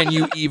 Can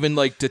you even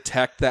like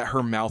detect that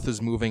her mouth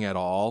is moving at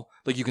all?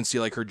 Like you can see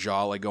like her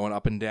jaw like going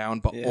up and down,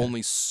 but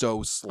only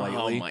so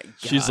slightly. Oh my god.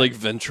 She's like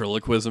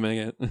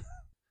ventriloquisming it.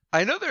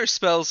 I know there are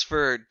spells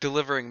for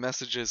delivering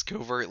messages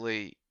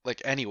covertly,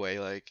 like anyway,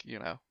 like, you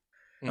know.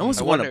 I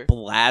almost I want to wonder-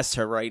 blast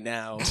her right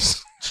now.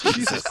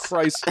 Jesus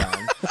Christ,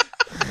 Tom.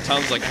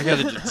 Tom's like,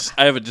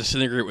 I have a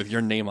disintegrate with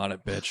your name on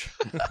it, bitch.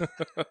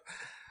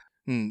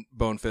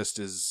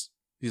 Bonefist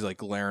he's like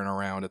glaring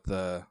around at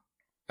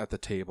the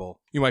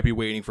table. You might be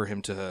waiting for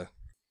him to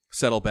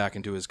settle back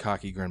into his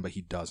cocky grin, but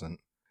he doesn't.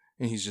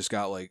 And he's just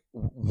got like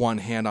one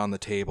hand on the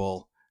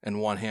table and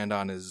one hand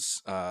on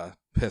his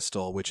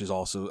pistol, which is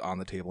also on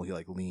the table. He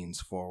like leans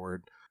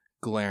forward,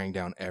 glaring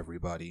down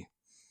everybody.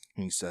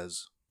 And he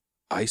says,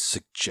 I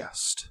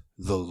suggest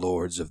the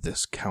lords of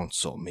this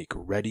council make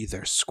ready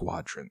their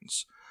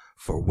squadrons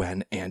for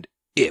when and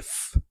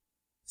if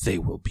they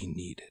will be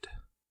needed.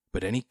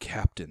 But any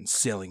captain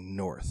sailing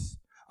north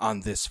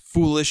on this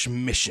foolish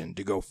mission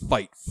to go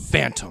fight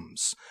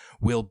phantoms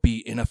will be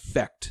in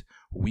effect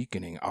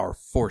weakening our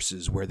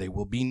forces where they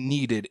will be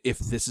needed if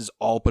this is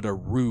all but a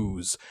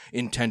ruse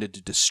intended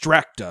to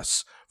distract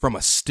us from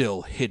a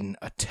still hidden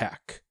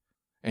attack.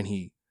 And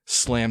he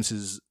slams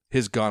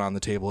his gun on the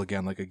table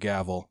again like a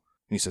gavel,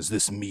 and he says,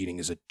 "This meeting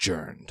is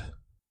adjourned."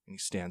 And he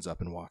stands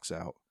up and walks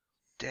out.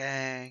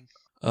 Dang.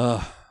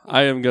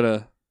 I am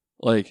gonna,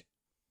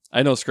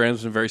 I know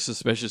Scram's been very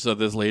suspicious of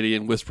this lady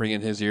and whispering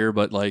in his ear,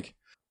 but,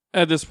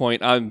 at this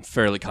point, I'm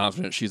fairly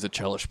confident she's a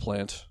Chelish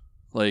plant.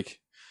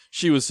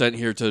 She was sent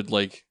here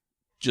to,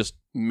 just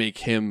make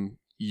him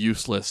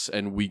useless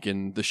and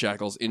weaken the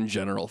Shackles in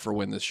general for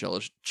when this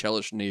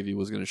Chelish navy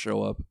was going to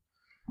show up.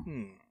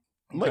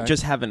 Might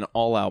just have an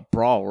all-out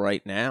brawl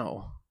right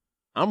now.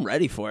 I'm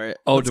ready for it.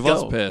 Oh, Let's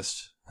Devoth's go.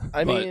 pissed.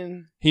 I But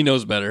mean, he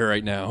knows better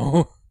right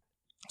now.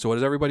 So what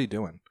is everybody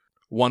doing?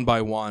 One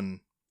by one,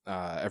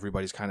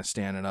 everybody's kind of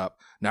standing up,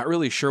 not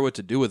really sure what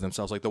to do with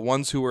themselves. Like the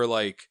ones who were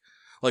like,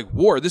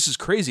 war, this is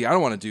crazy, I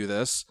don't want to do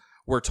this,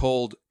 were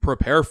told,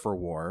 prepare for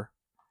war.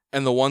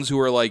 And the ones who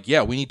were like,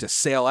 yeah, we need to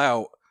sail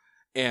out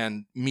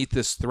and meet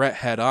this threat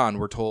head on,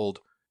 were told,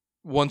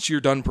 once you're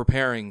done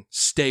preparing,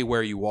 stay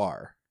where you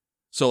are.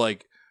 So,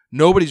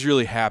 nobody's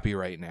really happy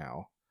right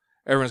now.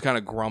 Everyone's kind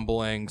of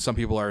grumbling. Some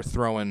people are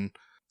throwing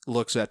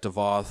looks at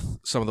Devoth.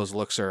 Some of those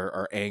looks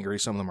are angry.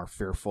 Some of them are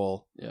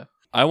fearful. Yeah.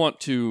 I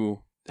want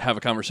to have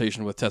a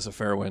conversation with Tessa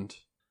Fairwind.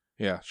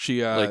 Yeah,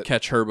 she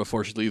Catch her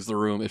before she leaves the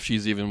room, if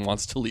she's even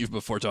wants to leave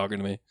before talking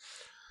to me.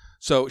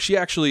 So she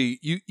actually,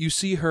 you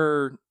see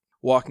her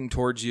walking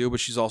towards you, but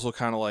she's also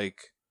kind of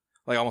like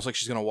almost like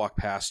she's gonna walk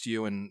past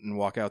you and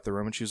walk out the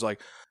room. And she's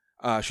like,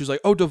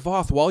 "Oh,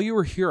 Devoth, while you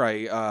were here,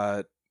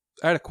 I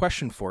had a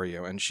question for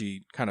you." And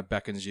she kind of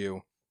beckons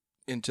you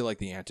into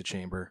the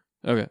antechamber.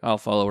 Okay, I'll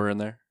follow her in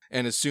there.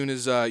 And as soon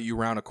as you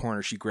round a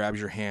corner, she grabs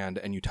your hand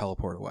and you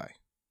teleport away,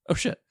 Oh,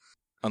 shit.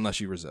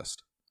 unless you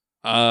resist.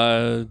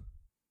 No,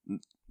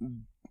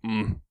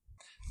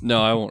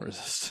 I won't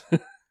resist.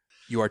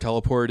 You are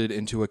teleported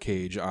into a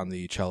cage on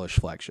the Chelish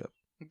flagship.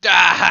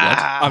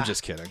 Ah! I'm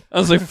just kidding. I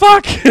was like,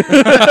 fuck!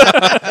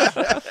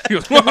 He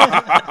goes,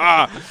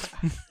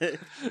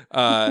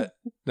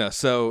 no,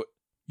 so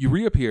you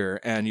reappear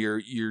and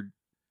you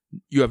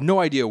have no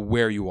idea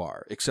where you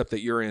are, except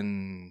that you're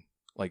in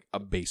a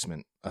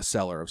basement, a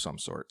cellar of some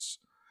sorts.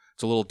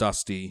 It's a little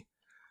dusty,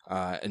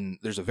 and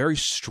there's a very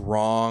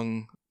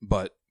strong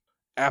but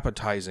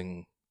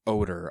appetizing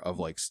odor of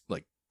like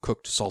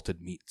cooked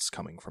salted meats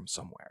coming from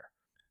somewhere.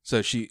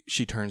 So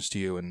she turns to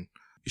you, and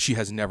she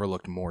has never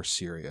looked more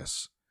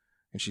serious.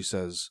 And she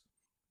says,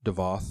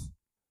 "Devoth,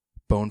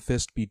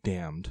 Bonefist be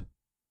damned.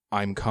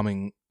 I'm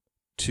coming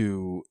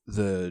to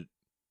the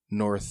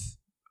north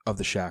of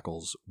the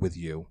Shackles with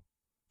you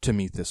to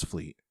meet this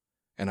fleet.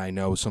 And I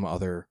know some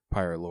other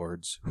pirate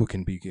lords who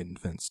can be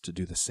convinced to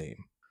do the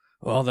same."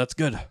 Well, that's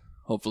good.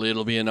 Hopefully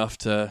it'll be enough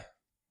to...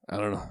 I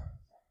don't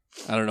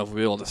know if we'll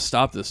be able to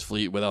stop this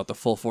fleet without the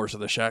full force of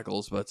the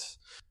Shackles, but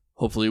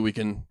hopefully we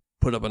can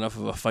put up enough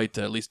of a fight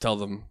to at least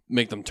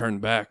make them turn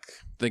back.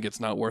 Think it's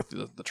not worth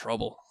the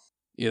trouble.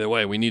 Either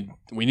way, we need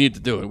to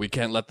do it. We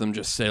can't let them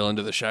just sail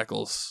into the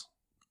Shackles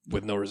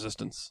with no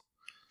resistance.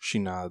 She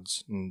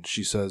nods, and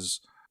she says,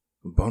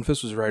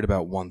 "Bonefist was right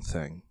about one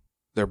thing.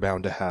 They're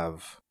bound to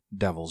have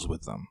devils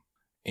with them.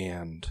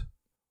 And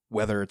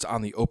whether it's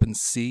on the open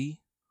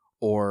sea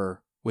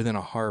or within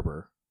a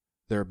harbor,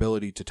 their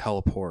ability to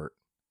teleport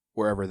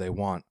wherever they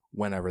want,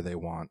 whenever they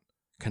want,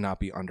 cannot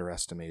be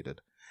underestimated.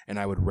 And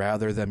I would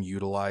rather them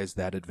utilize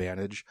that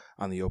advantage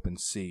on the open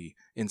sea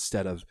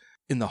instead of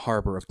in the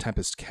harbor of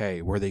Tempest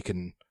Cay, where they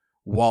can,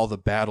 while the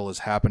battle is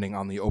happening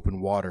on the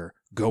open water,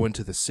 go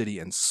into the city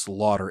and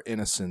slaughter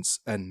innocents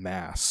en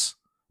masse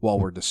while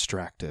we're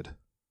distracted."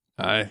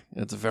 Aye,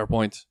 that's a fair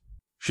point.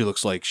 She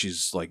looks like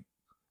she's like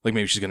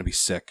maybe she's gonna be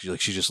sick.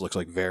 She just looks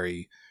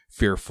very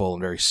fearful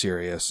and very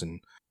serious,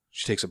 and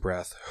she takes a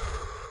breath.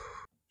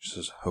 She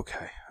says,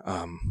 "Okay,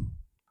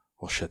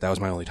 well, shit, that was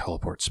my only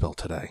teleport spell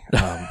today."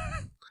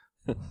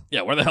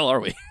 Yeah, where the hell are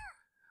we?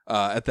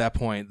 At that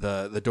point,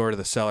 the door to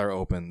the cellar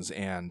opens,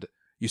 and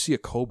you see a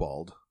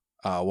kobold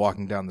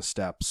walking down the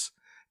steps.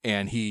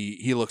 And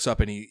he looks up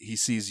and he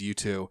sees you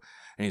two,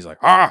 and he's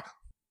like,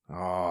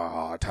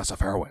 Tessa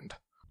Fairwind,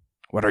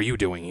 what are you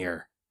doing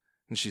here?"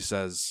 And she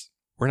says,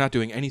 "We're not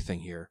doing anything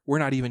here. We're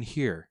not even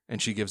here." And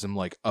she gives him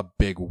a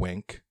big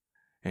wink,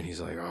 and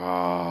he's like,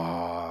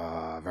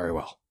 very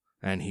well."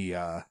 And he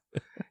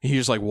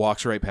just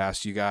walks right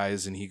past you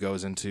guys, and he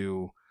goes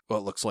into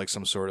what looks like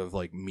some sort of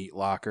meat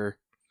locker,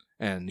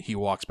 and he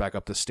walks back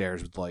up the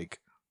stairs with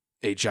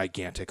a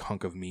gigantic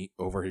hunk of meat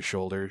over his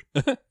shoulder.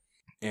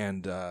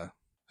 And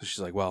she's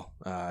like, "Well,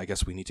 I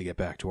guess we need to get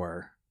back to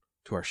our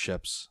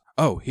ships.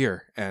 Oh,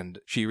 here." And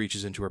she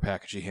reaches into her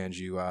pack and she hands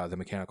you the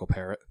mechanical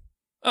parrot.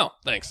 Oh,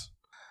 thanks.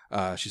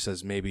 She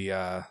says, maybe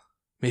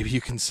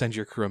you can send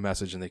your crew a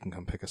message and they can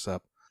come pick us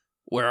up.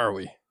 Where are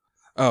we?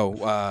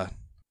 Oh,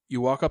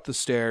 you walk up the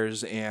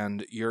stairs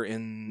and you're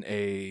in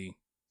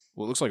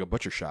what looks like a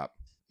butcher shop.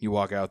 You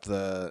walk out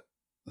the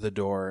the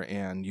door,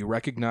 and you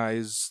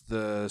recognize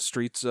the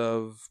streets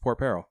of Port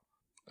Peril.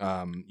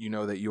 You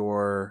know that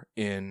you're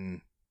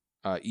in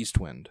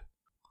Eastwind.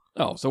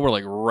 Oh, so we're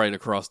like right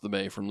across the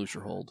bay from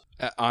Lucerhold.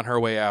 On her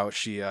way out,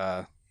 she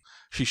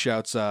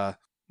shouts,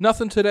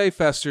 "Nothing today,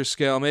 Fester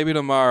Scale. Maybe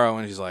tomorrow."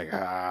 And he's like, "All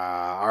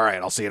right,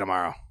 I'll see you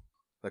tomorrow."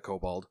 The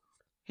kobold.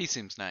 He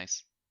seems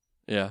nice.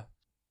 Yeah,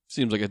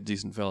 seems like a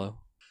decent fellow.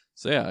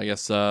 So yeah, I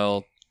guess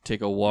I'll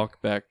take a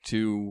walk back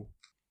to,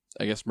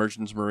 I guess,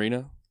 Merchant's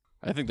Marina.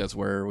 I think that's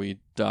where we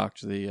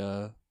docked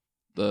the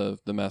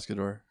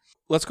Mascador.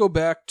 Let's go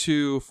back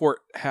to Fort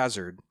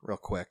Hazard real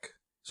quick.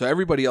 So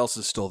everybody else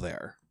is still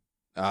there.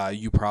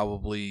 You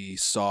probably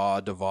saw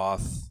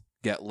Devoth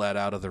get led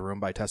out of the room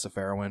by Tessa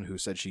Farrowin, who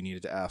said she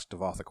needed to ask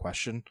Devoth a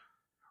question.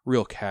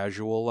 Real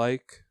casual,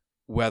 like,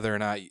 whether or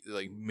not,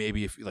 like,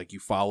 maybe if, like, you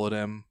followed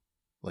him,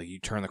 like, you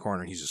turn the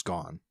corner and he's just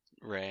gone.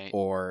 Right.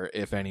 Or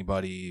if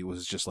anybody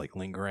was just, like,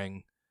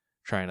 lingering,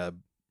 trying to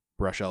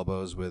brush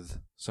elbows with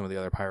some of the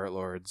other pirate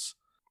lords,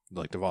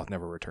 like, Devoth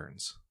never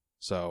returns.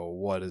 So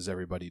what does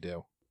everybody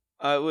do?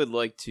 I would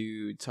like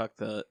to talk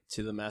to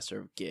the Master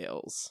of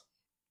Gales.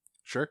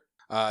 Sure.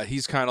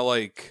 He's kind of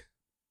like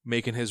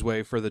making his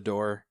way for the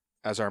door,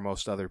 as are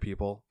most other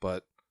people,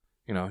 but,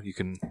 you know, you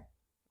can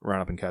run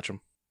up and catch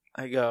him.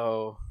 I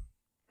go,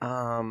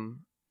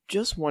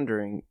 just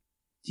wondering,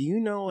 do you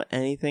know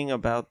anything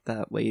about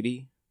that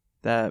lady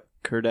that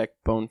Kurdek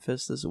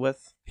Bonefist is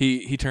with?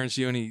 He turns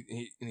to you and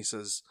he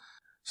says,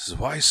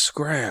 "Why,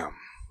 Scram,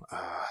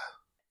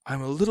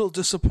 I'm a little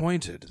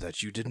disappointed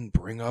that you didn't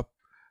bring up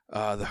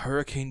the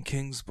Hurricane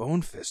King's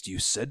Bonefist. You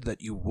said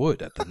that you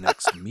would at the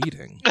next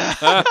meeting."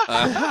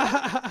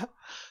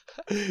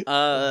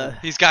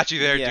 He's got you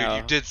there, yeah.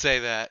 dude. You did say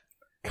that.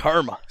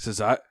 Karma. Says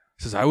I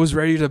was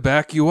ready to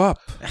back you up.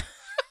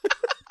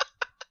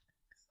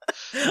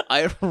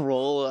 I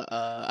roll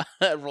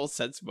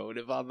sense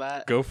motive on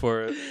that. Go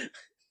for it.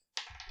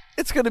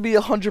 It's gonna be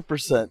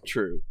 100%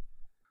 true.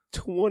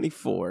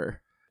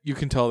 24. You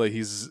can tell that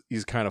he's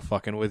kind of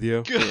fucking with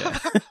you. Yeah.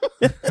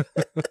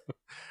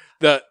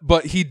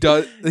 But he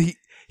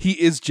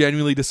is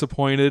genuinely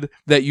disappointed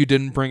that you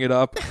didn't bring it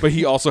up, but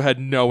he also had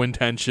no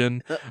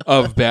intention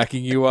of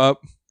backing you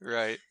up.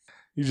 Right.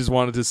 He just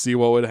wanted to see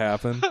what would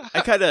happen.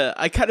 I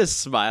kind of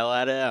smile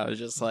at it. I was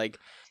just like,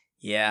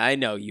 yeah, I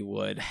know you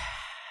would.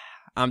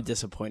 I'm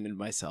disappointed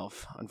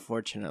myself.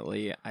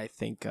 Unfortunately, I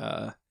think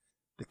the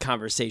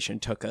conversation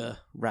took a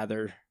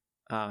rather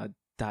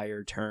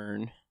dire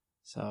turn.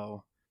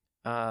 So,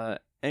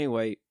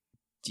 anyway,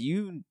 do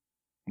you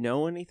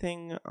know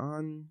anything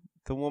on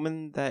the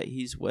woman that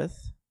he's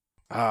with?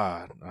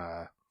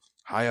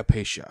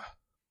 Hypatia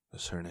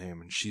is her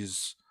name, and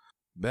she's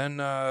been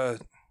the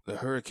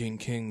Hurricane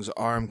King's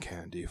arm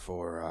candy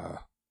for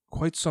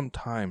quite some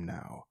time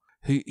now.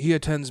 He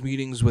attends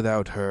meetings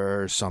without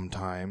her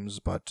sometimes,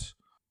 but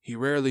he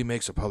rarely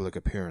makes a public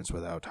appearance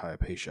without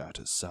Hypatia at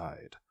his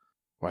side.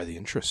 Why the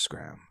interest,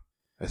 Scram?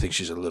 I think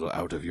she's a little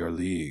out of your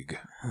league.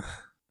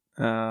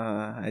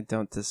 I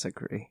don't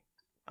disagree.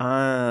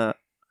 I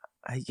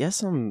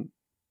guess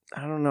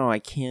I don't know, I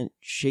can't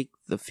shake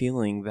the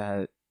feeling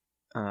that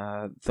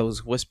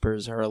those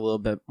whispers are a little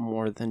bit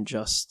more than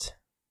just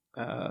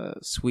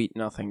sweet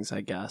nothings,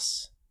 I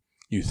guess.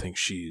 You think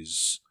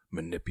she's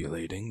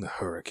manipulating the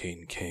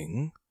Hurricane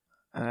King?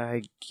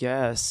 I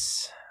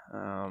guess.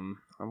 I'm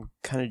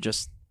kind of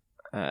just...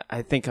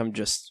 I think I'm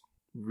just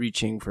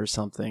reaching for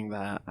something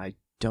that I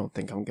don't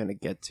think I'm going to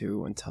get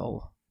to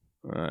until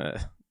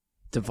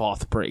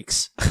Devoth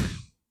breaks.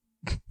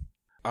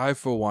 I,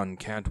 for one,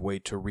 can't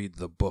wait to read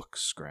the book,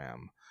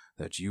 Scram,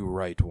 that you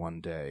write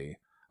one day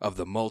of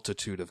the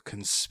multitude of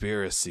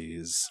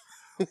conspiracies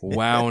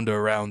wound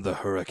around the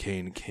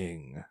Hurricane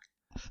King.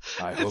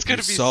 I hope you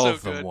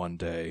solve them one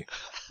day.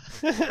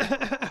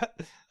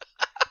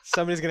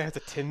 Somebody's gonna have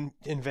to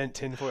invent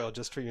tinfoil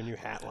just for your new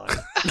hat line.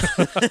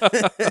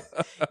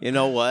 You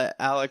know what,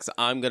 Alex?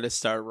 I'm gonna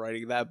start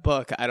writing that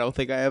book. I don't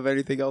think I have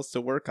anything else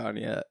to work on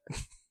yet.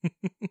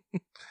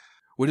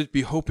 Would it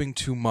be hoping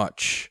too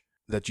much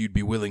that you'd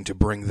be willing to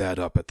bring that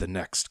up at the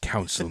next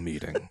council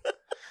meeting?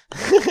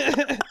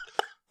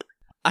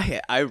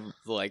 I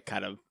like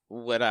kind of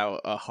let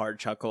out a hard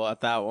chuckle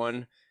at that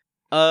one.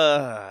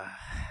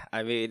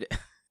 I mean,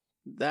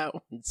 that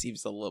one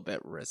seems a little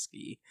bit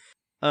risky.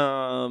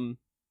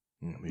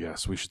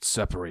 Yes, we should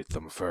separate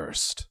them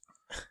first.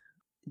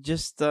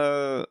 Just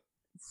for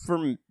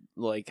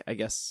like, I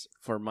guess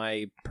for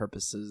my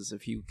purposes,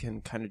 if you can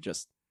kind of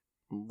just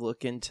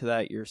look into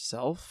that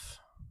yourself,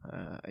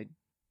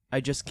 I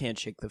just can't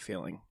shake the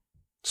feeling.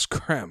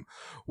 Scram,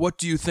 what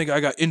do you think I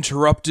got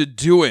interrupted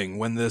doing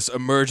when this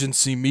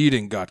emergency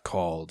meeting got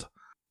called?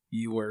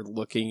 You were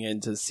looking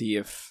in to see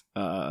if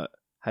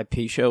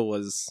Hypatia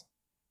was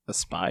a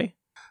spy?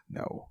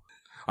 No.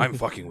 I'm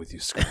fucking with you,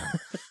 Scram.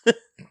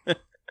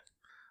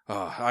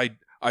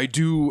 I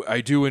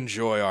do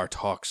enjoy our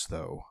talks,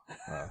 though.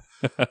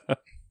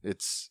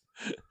 It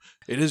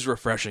is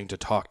refreshing to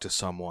talk to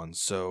someone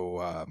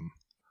so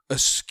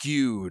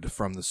eschewed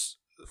from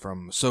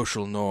from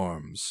social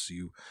norms.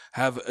 You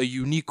have a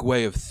unique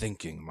way of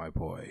thinking, my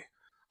boy.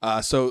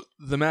 So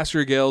the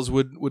Master of Gales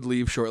would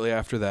leave shortly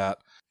after that.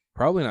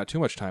 Probably not too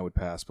much time would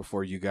pass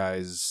before you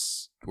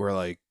guys were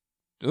like,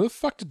 where the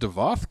fuck did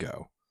Devoth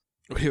go?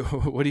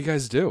 What do you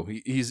guys do?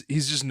 He's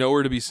just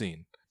nowhere to be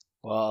seen.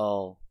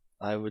 Well,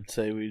 I would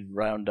say we'd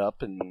round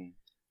up and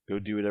go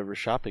do whatever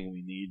shopping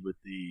we need with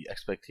the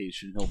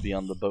expectation he'll be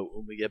on the boat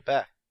when we get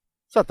back.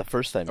 It's not the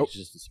first time he's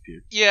just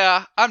disappeared.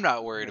 Yeah, I'm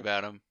not worried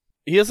about him.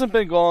 He hasn't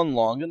been gone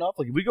long enough.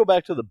 Like, if we go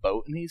back to the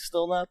boat and he's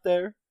still not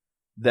there,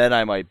 then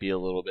I might be a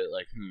little bit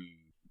like,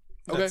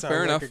 Okay, That sounds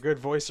fair enough. like a good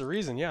voice of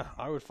reason. Yeah,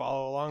 I would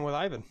follow along with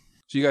Ivan.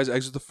 So you guys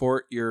exit the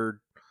fort.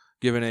 You're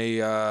given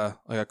a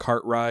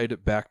cart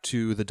ride back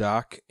to the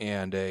dock,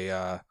 and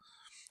a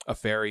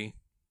ferry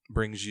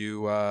brings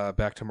you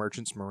back to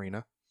Merchant's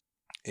Marina,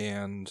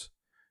 and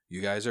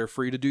you guys are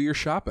free to do your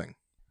shopping.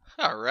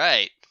 All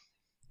right.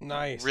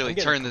 Nice. Really I'm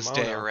getting a turn this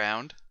day kimono.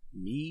 around.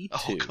 me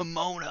Oh, too.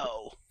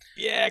 kimono.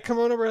 Yeah,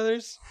 Kimono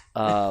Brothers.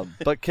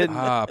 But can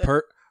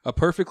A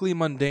perfectly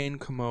mundane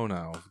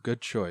kimono.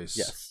 Good choice.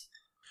 yes.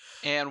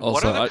 And Also,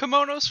 what are the I-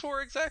 kimonos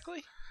for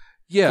exactly?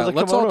 Yeah, For the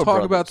let's all kimono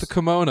talk about the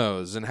brothers.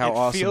 kimonos and how It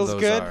awesome feels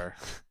those good. are.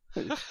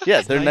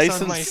 Yeah, they're nice on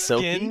and my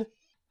silky. skin.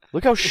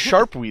 Look how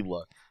sharp we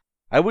look.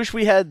 I wish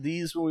we had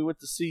these when we went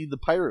to see the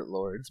Pirate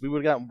Lords. We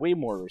would have gotten way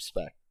more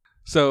respect.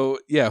 So,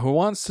 yeah, who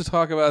wants to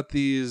talk about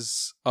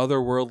these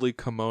otherworldly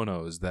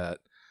kimonos that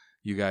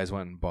you guys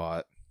went and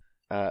bought?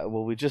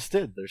 Well, we just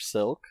did. They're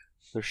silk.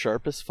 They're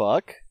sharp as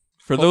fuck.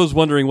 For those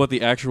wondering what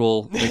the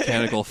actual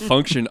mechanical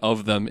function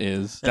of them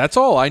is, That's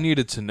all I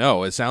needed to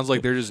know. It sounds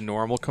like they're just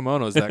normal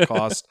kimonos that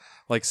cost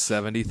like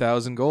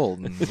 70,000 gold,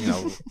 and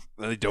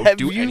they don't Have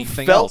do you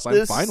anything felt else. I'm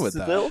this fine with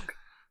that. silk?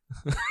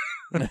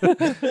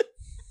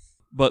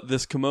 but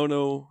this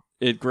kimono,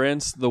 it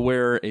grants the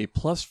wearer a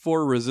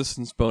 +4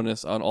 resistance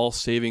bonus on all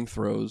saving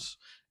throws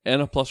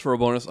and a +4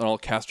 bonus on all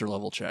caster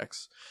level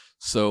checks.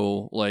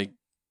 So, like,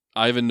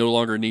 Ivan no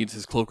longer needs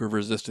his Cloak of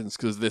Resistance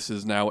because this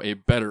is now a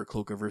better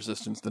Cloak of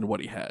Resistance than what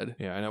he had.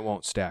 Yeah, and it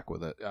won't stack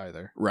with it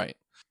either. Right.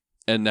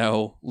 And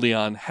now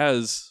Leon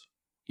has,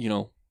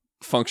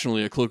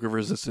 functionally a Cloak of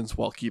Resistance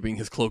while keeping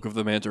his Cloak of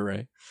the Manta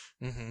Ray.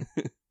 Mm-hmm.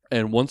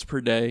 And once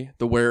per day,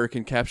 the wearer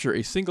can capture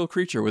a single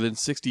creature within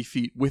 60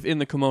 feet within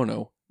the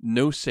kimono,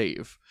 no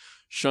save,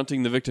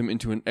 shunting the victim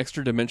into an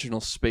extra dimensional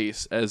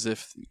space as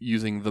if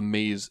using the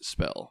maze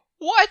spell.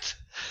 What?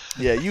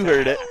 Yeah, you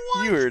heard it.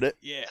 What? You heard it.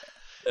 Yeah.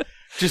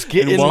 Just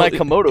get And in while my it-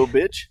 kimono,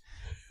 bitch.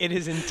 It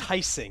is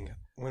enticing.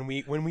 When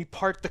we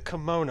part the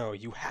kimono,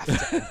 you have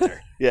to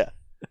enter. Yeah.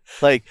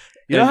 Like,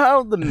 you know And-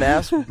 how the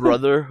Masked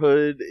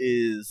Brotherhood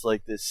is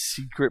like this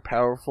secret,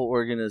 powerful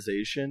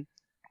organization?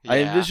 I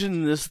Yeah,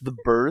 envision this the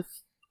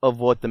birth of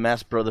what the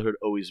Masked Brotherhood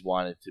always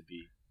wanted to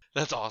be.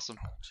 that's awesome.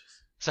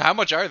 So how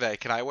much are they?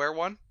 Can I wear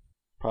one?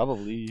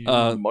 Probably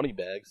Uh, money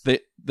bags.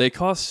 They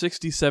cost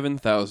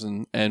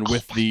 67,000, and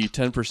with Oh my the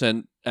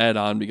 10%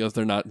 add-on, because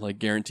they're not like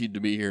guaranteed to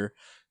be here,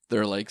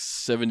 they're like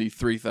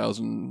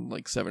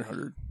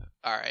 73,700.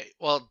 All right.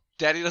 Well,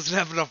 Daddy doesn't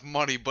have enough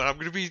money, but I'm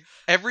gonna be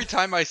every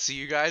time I see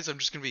you guys, I'm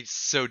just gonna be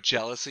so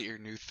jealous at your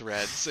new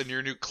threads and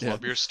your new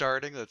club you're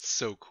starting. That's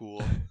so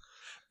cool.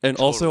 And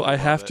also, Totally I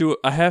have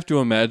love to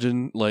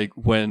imagine like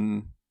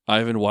when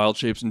Ivan wild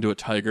shapes into a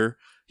tiger,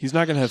 he's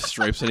not gonna have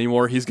stripes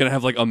anymore. He's gonna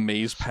have like a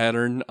maze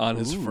pattern on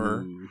his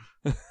fur. Ooh,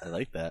 I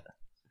like that.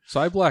 So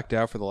I blacked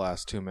out for the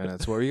last 2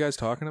 minutes. What were you guys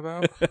talking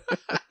about?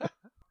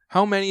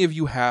 How many of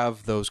you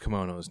have those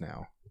kimonos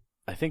now?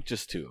 I think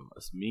just two of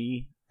us,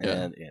 me Yeah.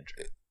 and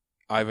Andrew.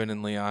 Ivan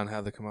and Leon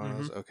have the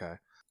kimonos? Okay.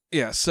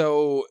 Yeah,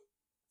 so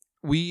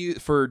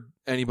for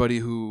anybody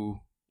who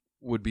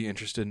would be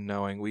interested in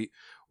knowing,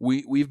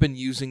 we've been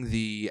using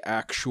the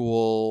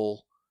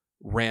actual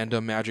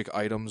random magic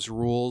items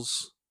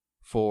rules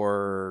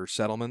for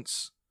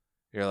settlements.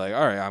 You're like,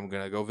 all right, I'm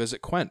going to go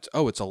visit Quent.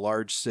 Oh, it's a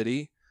large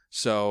city.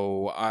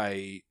 So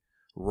I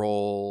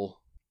roll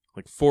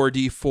like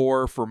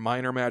 4d4 for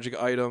minor magic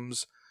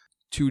items,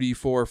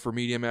 2d4 for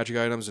medium magic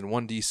items, and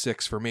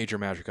 1d6 for major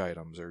magic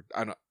items, or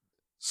I don't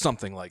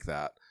something like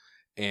that.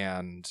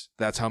 And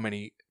that's how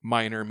many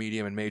minor,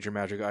 medium, and major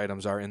magic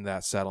items are in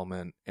that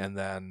settlement. And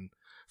then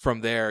from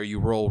there, you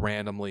roll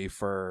randomly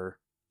for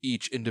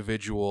each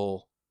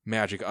individual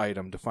magic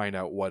item to find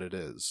out what it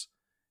is.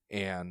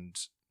 And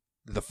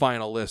the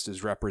final list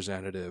is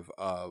representative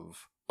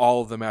of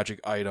all of the magic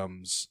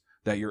items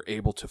that you're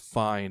able to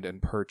find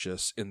and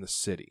purchase in the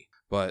city.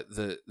 But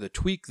the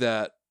tweak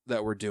that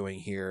we're doing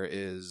here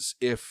is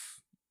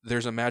if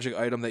there's a magic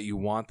item that you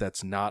want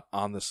that's not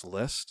on this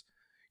list,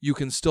 you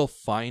can still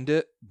find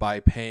it by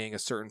paying a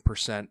certain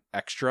percent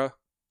extra.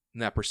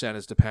 And that percent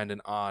is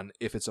dependent on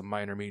if it's a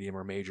minor, medium,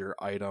 or major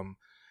item,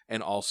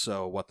 and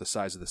also what the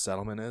size of the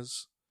settlement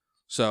is.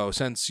 So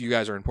since you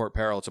guys are in Port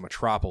Peril, it's a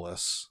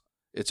metropolis,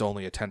 it's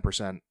only a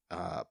 10%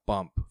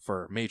 bump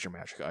for major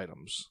magic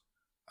items.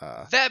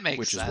 That makes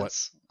which is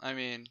sense. I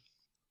mean,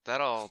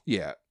 that all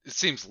Yeah, it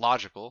seems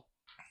logical.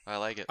 I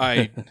like it.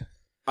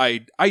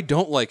 I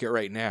don't like it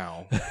right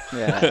now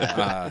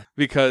Yeah.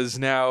 because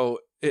now,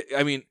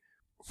 I mean,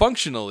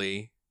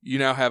 functionally, you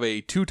now have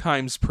a 2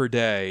 times per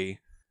day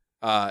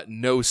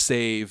no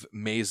save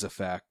maze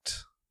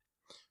effect.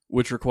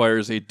 Which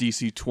requires a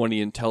DC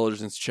 20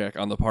 intelligence check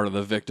on the part of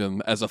the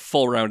victim as a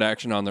full round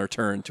action on their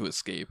turn to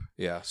escape.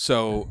 Yeah,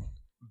 so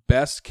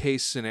best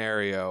case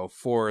scenario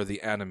for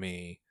the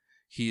enemy,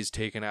 he's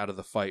taken out of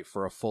the fight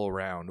for a full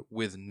round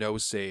with no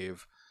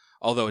save,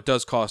 although it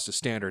does cost a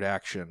standard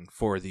action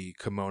for the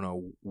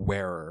kimono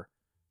wearer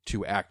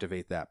to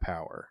activate that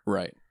power.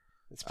 Right.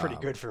 It's pretty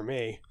good for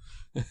me.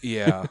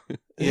 Yeah.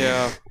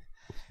 Yeah.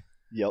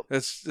 Yep.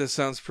 That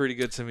sounds pretty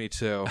good to me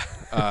too.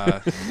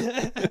 But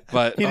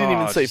He didn't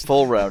even say just-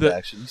 full round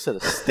action. You said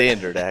a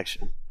standard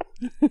action.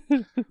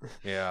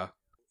 Yeah,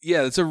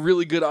 it's a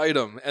really good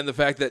item, and the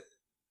fact that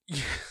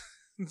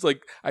it's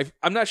like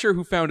I'm not sure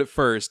who found it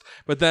first,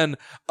 but then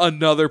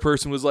another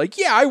person was like,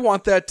 "Yeah, I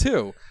want that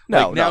too."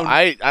 No, Like, now-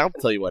 I'll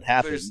tell you what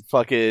happened. There's-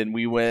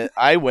 Fucking,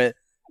 I went,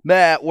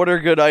 Matt, what are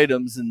good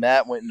items? And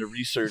Matt went into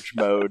research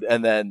mode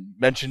and then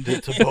mentioned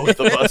it to both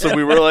of us, and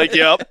we were like,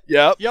 yep.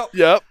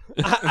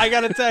 I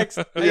got a text.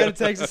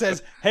 That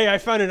says, "Hey, I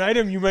found an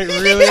item you might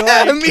really like."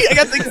 I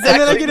got the exact And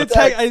then I same get a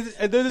text. text.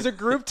 And then there's a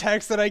group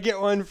text that I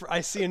get one.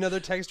 I see another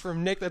text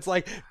from Nick that's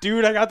like,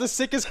 "Dude, I got the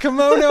sickest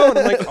kimono." And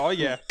I'm like, "Oh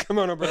yeah,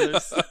 Kimono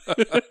Brothers." So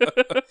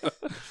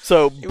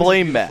It was a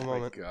blame beautiful Matt.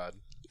 moment. God.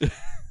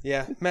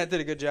 Yeah, Matt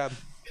did a good job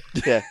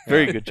Yeah,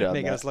 very good job,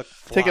 making Matt. us look.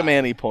 Take a fly.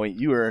 Manny point.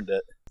 You earned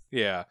it.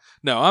 Yeah.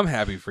 No, I'm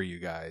happy for you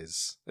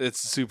guys. It's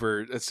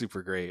super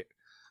great.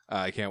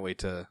 I can't wait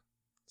to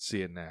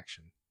see it in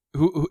action.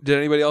 Who did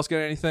anybody else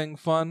get anything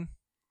fun?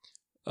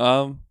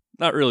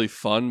 Not really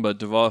fun, but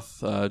Devoth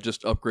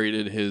just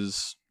upgraded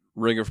his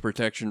Ring of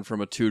Protection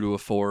from a 2 to a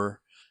 4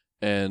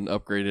 and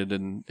upgraded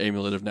an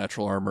Amulet of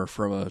Natural Armor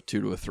from a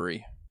 2 to a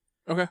 3.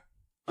 Okay.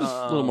 Just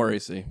a little more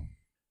AC.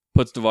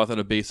 Puts Devoth at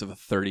a base of a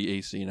 30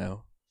 AC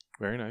now.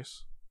 Very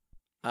nice.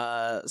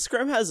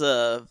 Scrum has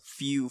a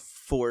few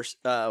forced,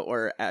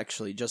 or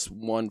actually just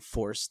one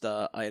forced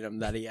item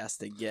that he has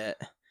to get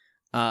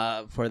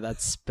for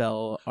that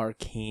spell,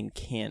 Arcane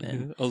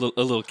Cannon. A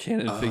little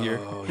cannon figure.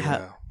 Oh, Ha-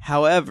 yeah.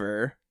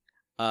 However,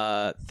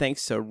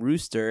 thanks to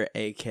Rooster,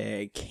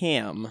 aka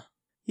Cam,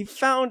 he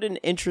found an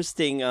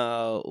interesting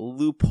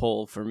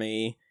loophole for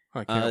me.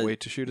 I can't wait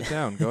to shoot it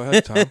down. Go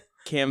ahead, Tom.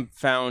 Cam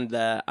found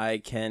that I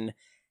can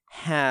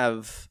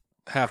have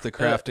Half the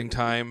crafting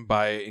time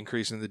by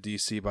increasing the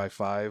DC by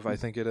 5, I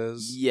think it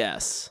is.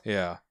 yes.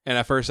 Yeah. And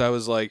at first I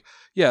was like,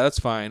 yeah, that's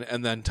fine.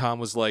 And then Tom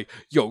was like,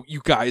 yo, you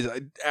guys,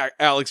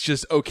 Alex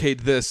just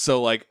okayed this.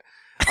 So like,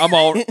 I'm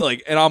all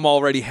like, and I'm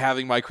already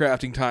having my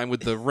crafting time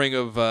with the Ring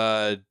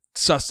of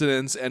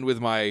Sustenance and with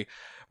my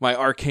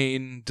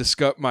arcane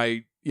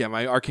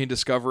my arcane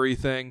discovery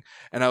thing.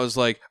 And I was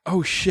like,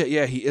 oh shit,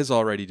 yeah, he is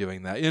already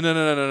doing that.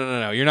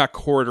 No. You're not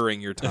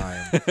quartering your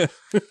time.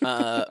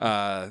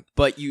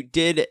 But you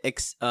did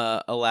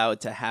allow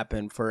it to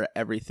happen for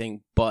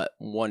everything but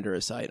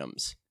wondrous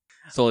items.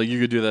 So like, you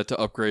could do that to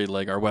upgrade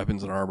like our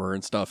weapons and armor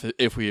and stuff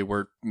if we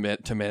were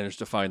meant to manage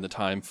to find the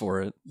time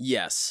for it.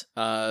 Yes.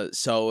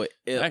 So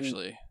it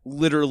Actually,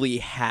 literally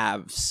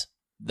halves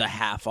the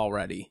half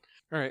already.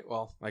 All right,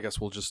 well, I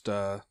guess we'll just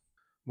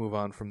move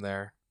on from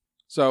there.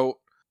 So,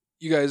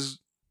 you guys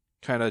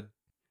kind of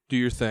do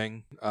your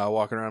thing,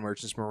 walking around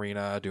Merchants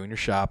Marina, doing your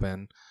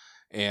shopping,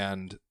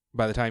 and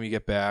by the time you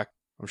get back,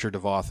 I'm sure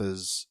Devoth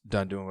is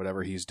done doing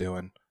whatever he's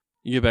doing.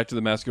 you get back to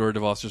the Masquerade,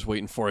 Devoth's just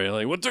waiting for you.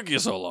 Like, what took you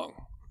so long?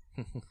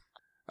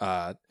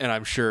 And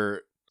I'm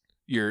sure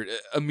you're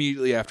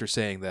immediately after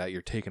saying that,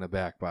 you're taken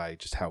aback by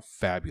just how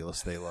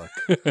fabulous they look.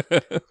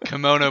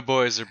 Kimono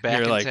boys are back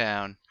You're in like-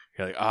 town.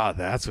 You're like,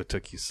 that's what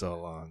took you so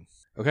long.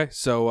 Okay,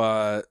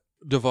 so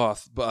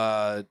Devoth,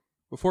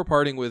 before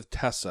parting with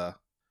Tessa,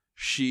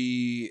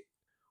 she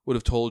would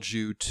have told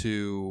you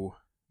to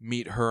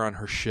meet her on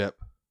her ship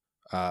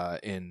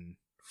in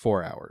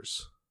 4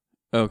 hours.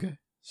 Okay.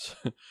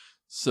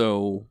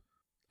 So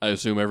I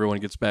assume everyone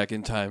gets back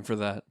in time for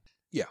that.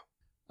 Yeah.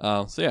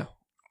 Once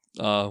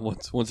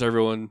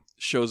everyone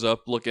shows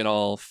up looking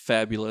all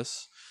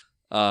fabulous,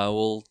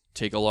 we'll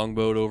take a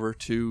longboat over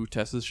to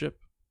Tessa's ship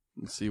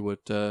and see what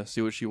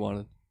she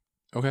wanted.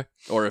 Okay.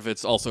 Or if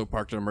it's also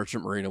parked in a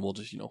merchant marina, we'll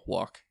just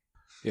walk.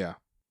 Yeah.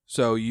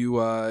 So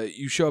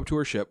you show up to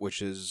her ship,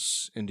 which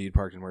is indeed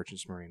parked in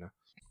Merchants Marina.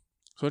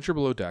 So once you're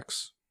below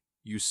decks,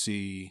 you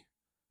see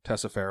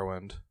Tessa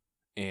Fairwind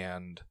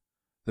and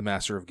the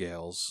Master of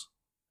Gales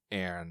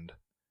and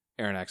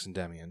Aranax and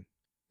Demian.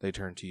 They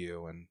turn to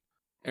you, and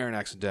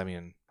Aranax and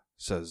Demian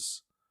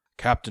says,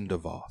 Captain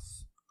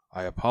Devoth,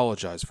 I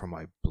apologize for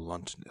my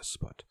bluntness,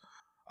 but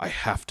I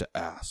have to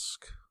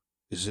ask,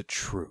 is it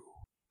true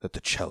that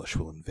the Chelish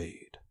will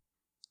invade?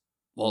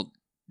 Well,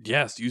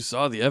 yes, you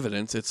saw the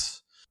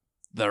evidence.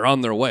 They're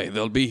on their way.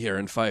 They'll be here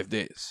in 5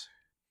 days.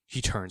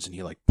 He turns and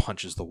he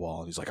punches the wall,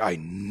 and he's like, I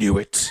knew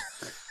it.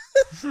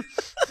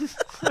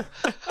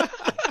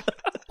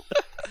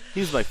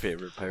 He's my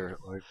favorite pirate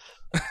lord.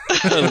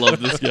 I love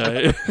this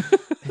guy.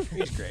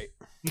 He's great.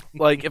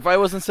 Like, if I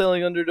wasn't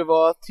sailing under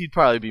Devoth, he'd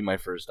probably be my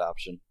first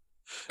option.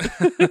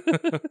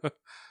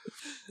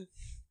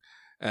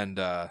 And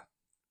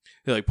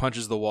he like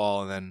punches the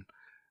wall, and then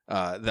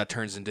that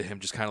turns into him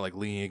just kind of like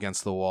leaning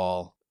against the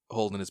wall,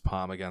 holding his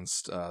palm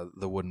against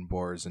the wooden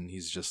boards, and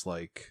he's just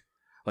like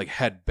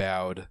head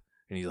bowed,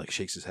 and he like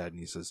shakes his head and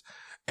he says,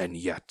 "And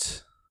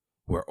yet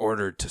we're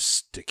ordered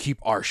to keep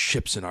our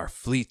ships and our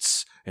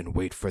fleets and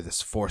wait for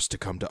this force to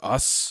come to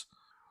us.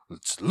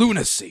 It's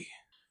lunacy."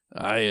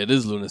 Aye, it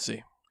is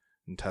lunacy.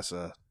 And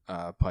Tessa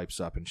pipes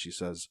up and she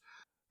says,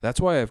 "That's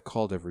why I've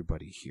called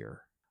everybody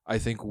here. I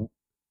think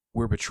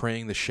we're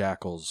betraying the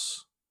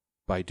shackles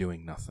by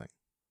doing nothing.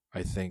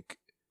 I think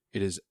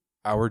it is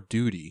our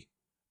duty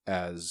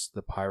as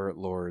the pirate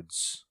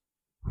lords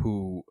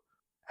who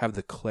have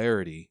the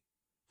clarity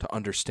to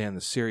understand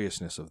the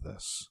seriousness of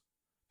this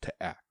to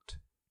act.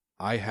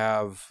 I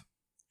have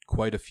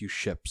quite a few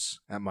ships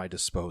at my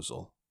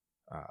disposal.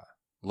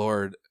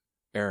 Lord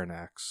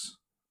Aranax,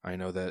 I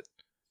know that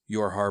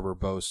your harbor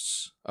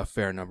boasts a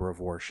fair number of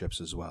warships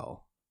as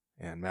well.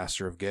 And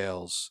Master of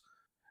Gales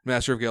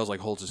like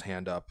holds his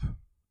hand up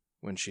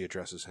when she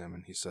addresses him,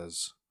 and he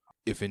says,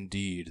 if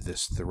indeed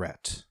this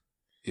threat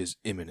is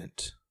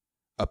imminent,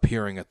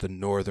 appearing at the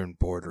northern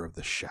border of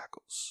the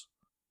shackles,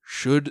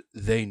 should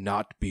they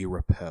not be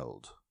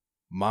repelled,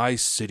 my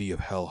city of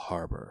Hell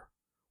Harbor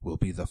will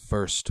be the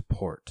first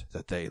port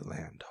that they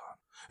land on.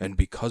 And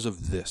because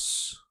of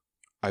this,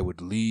 I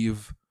would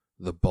leave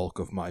the bulk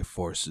of my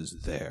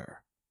forces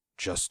there,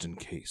 just in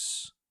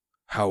case.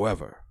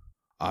 However,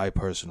 I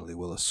personally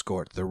will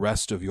escort the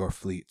rest of your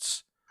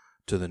fleets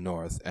to the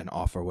north and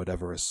offer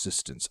whatever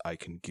assistance I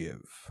can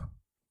give."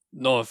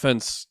 No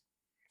offense,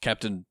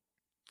 Captain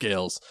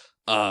Gales.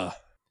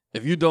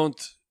 If you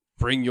don't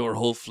bring your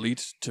whole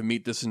fleet to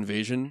meet this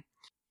invasion,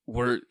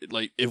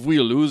 if we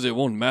lose, it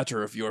won't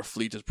matter if your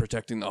fleet is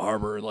protecting the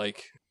harbor.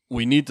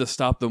 We need to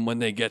stop them when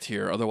they get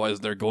here, otherwise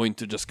they're going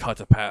to just cut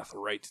a path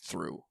right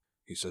through.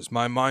 He says,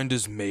 "My mind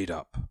is made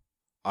up.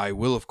 I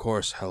will, of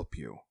course, help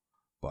you,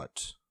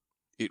 but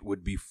it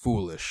would be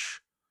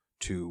foolish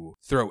to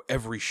throw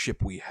every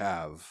ship we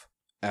have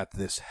at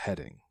this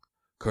heading.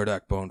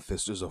 Kurdak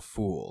Bonefist is a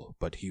fool,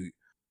 but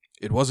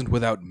it wasn't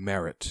without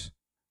merit,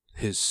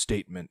 his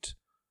statement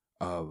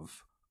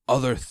of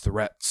other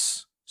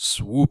threats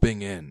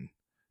swooping in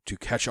to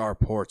catch our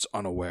ports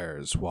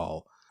unawares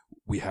while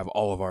we have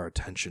all of our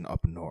attention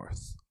up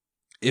north.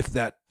 If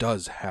that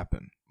does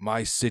happen,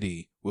 my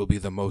city will be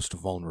the most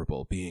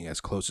vulnerable, being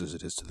as close as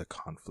it is to the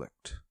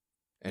conflict.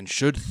 And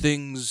should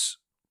things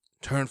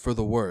turn for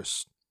the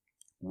worst,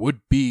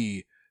 would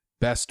be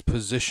best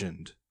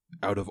positioned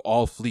out of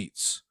all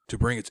fleets to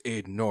bring its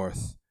aid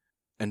north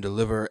and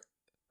deliver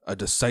a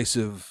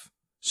decisive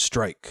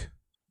strike."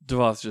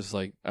 Devoth's just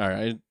all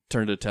right,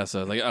 turn to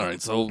Tessa, all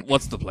right, so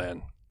what's the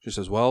plan? She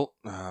says, "Well,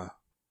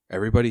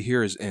 everybody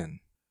here is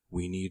in.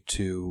 We need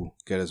to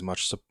get as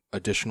much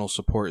additional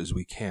support as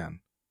we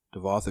can.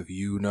 Devoth, if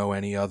you know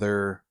any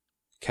other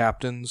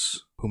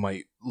captains who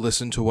might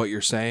listen to what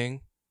you're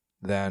saying,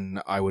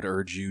 then I would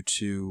urge you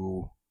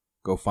to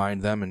go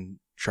find them and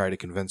try to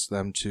convince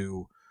them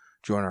to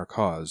join our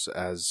cause,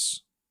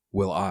 as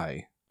will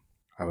I.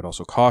 I would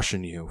also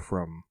caution you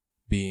from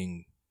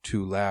being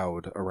too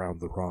loud around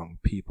the wrong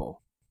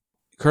people."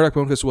 Kurdak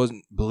Bonefist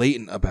wasn't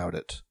blatant about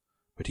it,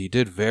 but he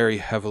did very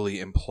heavily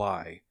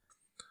imply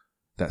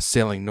that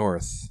sailing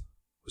north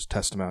was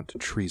tantamount to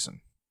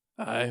treason.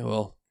 Aye,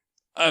 well,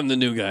 I'm the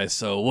new guy,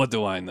 so what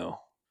do I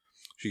know?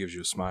 She gives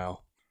you a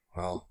smile.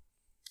 "Well,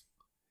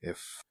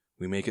 if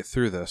we make it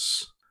through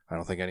this, I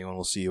don't think anyone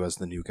will see you as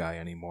the new guy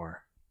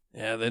anymore."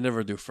 Yeah, they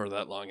never do for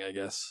that long, I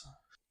guess.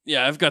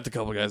 Yeah, I've got a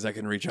couple guys I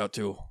can reach out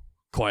to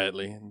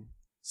quietly and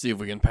see if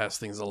we can pass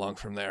things along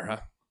from there,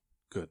 huh?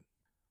 "Good.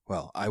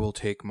 Well, I will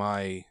take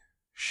my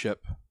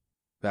ship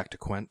back to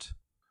Quent,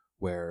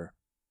 where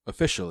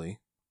officially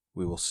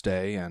we will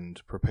stay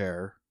and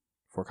prepare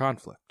for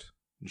conflict."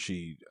 And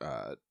she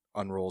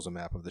unrolls a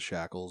map of the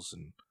shackles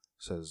and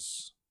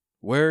says,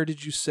 "Where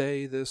did you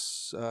say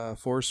this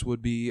force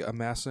would be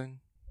amassing?"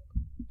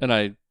 And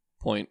I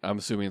point, I'm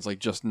assuming it's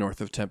just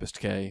north of Tempest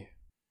Cay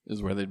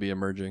is where they'd be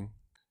emerging.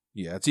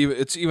 Yeah,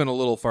 it's even a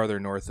little farther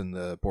north in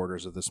the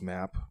borders of this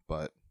map,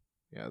 but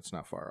yeah, it's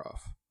not far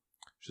off.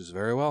 She says,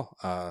 "Very well.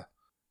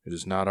 It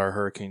is not our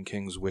Hurricane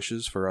King's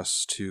wishes for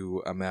us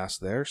to amass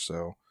there,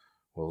 so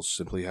we'll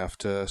simply have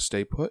to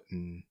stay put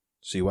and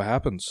see what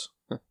happens."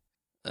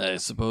 I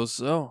suppose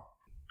so.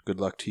 "Good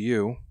luck to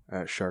you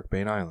at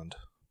Sharkbane Island."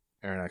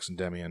 Aranax and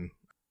Demian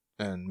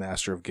and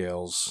Master of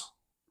Gales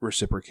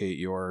reciprocate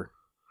your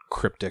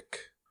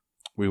cryptic,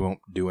 "we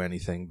won't do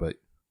anything, but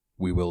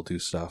we will do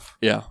stuff,"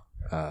 Yeah.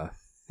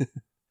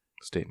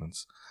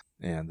 statements,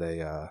 and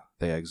they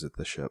exit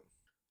the ship.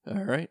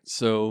 All right,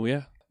 so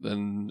yeah,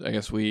 then I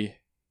guess we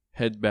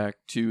head back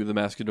to the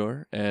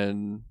Mascador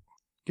and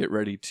get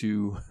ready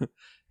to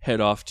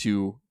head off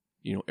to,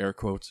 air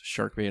quotes,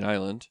 Sharkbane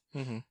Island.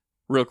 Mm-hmm.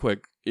 Real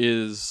quick,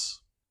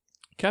 is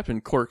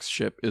Captain Cork's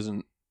ship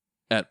isn't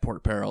at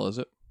Port Peril, is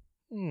it?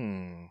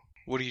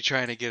 What are you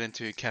trying to get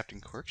into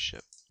Captain Cork's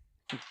ship?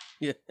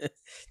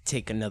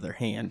 Take another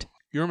hand.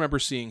 You remember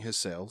seeing his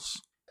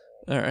sails.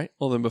 All right,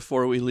 well then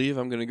before we leave,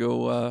 I'm going to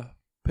go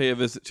pay a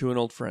visit to an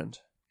old friend.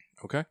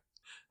 Okay.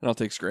 And I'll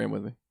take Scram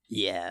with me.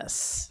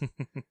 Yes.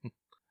 All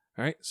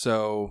right.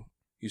 So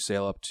you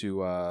sail up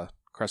to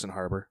Crescent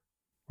Harbor,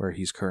 where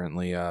he's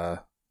currently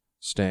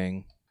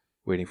staying,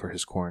 waiting for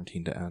his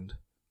quarantine to end.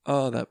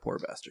 Oh, that poor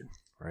bastard.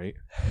 Right.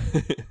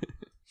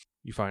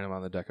 You find him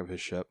on the deck of his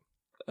ship.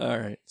 All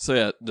right. So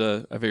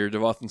yeah, I figure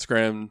Devoth and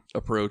Scram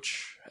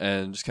approach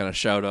and just kind of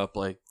shout up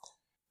like,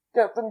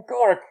 Captain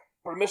Cork,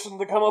 permission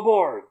to come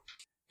aboard.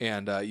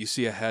 And you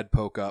see a head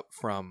poke up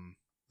from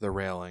the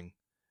railing,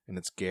 and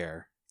it's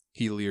Gare.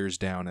 He leers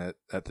down at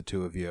the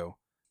two of you.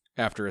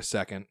 After a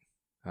second,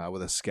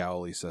 with a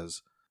scowl, he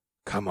says,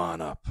 "Come on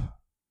up."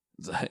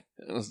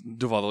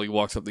 Devoth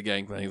walks up the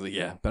gangplank. He's like,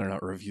 "Yeah, better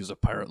not refuse a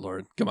pirate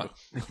lord. Come on."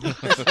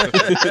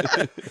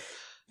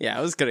 Yeah,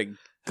 I was gonna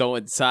go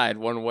inside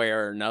one way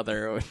or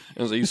another. I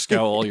was like, "You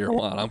scowl all you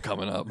want. I'm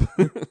coming up.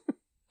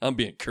 I'm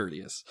being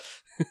courteous."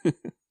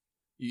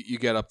 You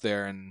get up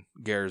there, and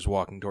Gare's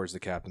walking towards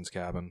the captain's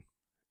cabin,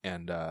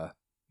 and when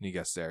he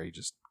gets there, he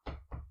just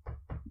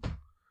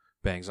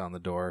bangs on the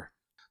door.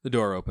 The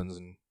door opens,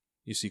 and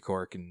you see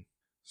Cork, and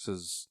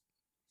says,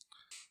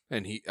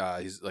 and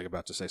he's like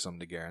about to say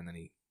something to Gare, and then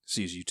he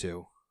sees you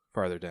two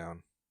farther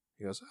down.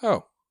 He goes,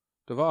 "Oh,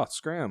 Devoth,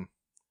 Scram,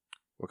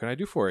 what can I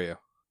do for you?"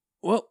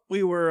 Well,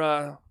 we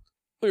were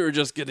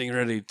just getting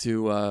ready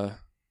to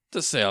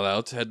sail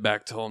out, head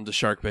back home to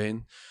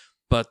Sharkbane,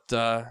 but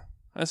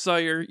I saw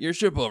your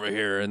ship over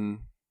here and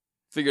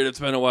figured it's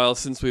been a while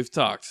since we've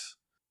talked.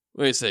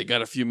 What do you say?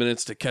 Got a few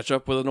minutes to catch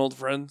up with an old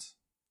friend?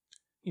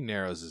 He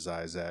narrows his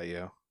eyes at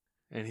you,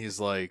 and he's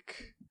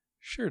like,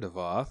 "Sure,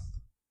 Devoth.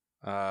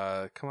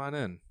 Come on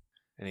in."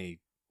 And he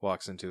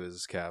walks into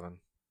his cabin.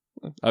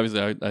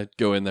 Obviously, I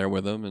go in there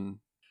with him, and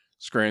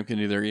Scram can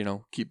either,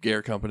 keep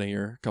Gare company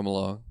or come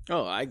along.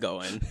 Oh, I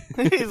go in.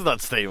 He's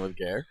not staying with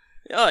Gare.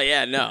 Oh,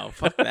 yeah, no.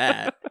 Fuck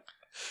that.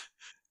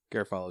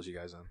 Gare follows you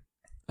guys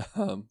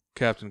in.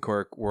 Captain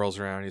Cork whirls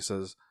around. He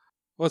says,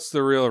 "What's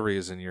the real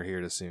reason you're here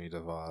to see me,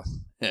 Devoth?"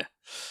 Yeah.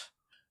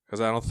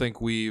 Because I don't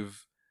think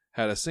we've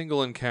had a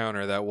single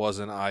encounter that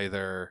wasn't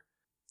either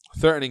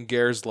threatening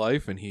Gare's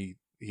life, and he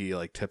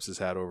like tips his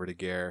hat over to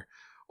Gare,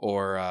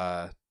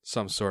 or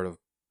some sort of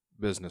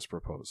business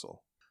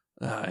proposal.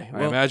 Aye,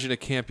 I imagine it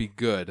can't be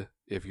good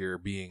if you're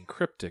being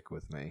cryptic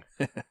with me.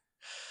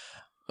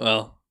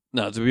 Well,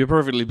 no, to be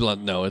perfectly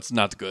blunt, no, it's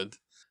not good.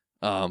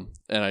 And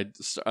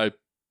I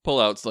pull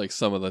out like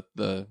some of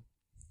the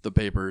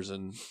papers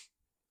and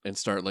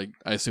start like,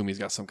 I assume he's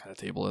got some kind of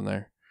table in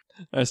there.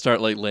 I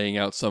start like laying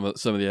out some of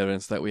the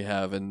evidence that we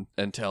have and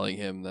telling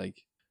him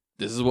like,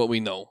 this is what we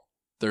know.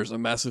 There's a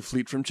massive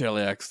fleet from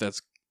Cheliax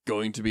that's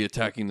going to be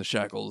attacking the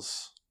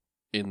Shackles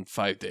in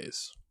 5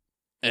 days.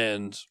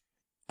 And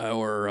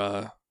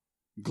our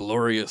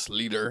glorious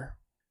leader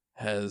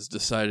has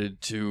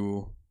decided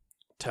to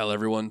tell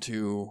everyone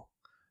to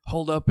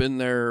hold up in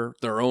their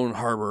own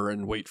harbor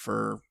and wait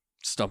for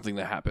something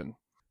to happen,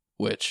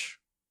 which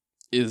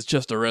is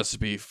just a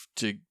recipe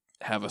to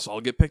have us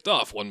all get picked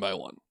off one by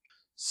one.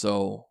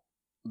 So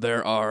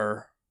there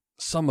are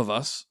some of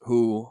us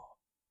who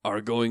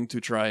are going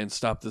to try and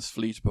stop this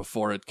fleet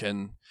before it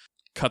can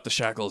cut the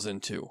Shackles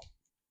in two.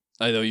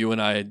 I know you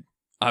and I,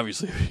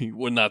 obviously,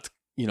 we're not,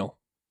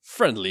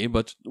 friendly,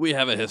 but we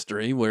have a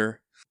history.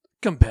 We're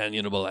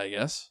companionable, I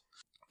guess.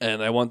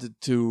 And I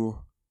wanted to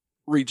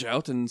reach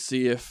out and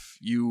see if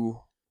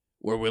you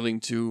were willing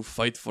to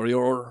fight for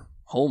your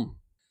home.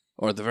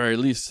 Or at the very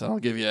least, I'll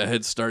give you a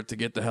head start to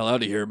get the hell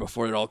out of here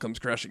before it all comes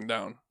crashing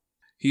down.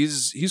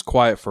 He's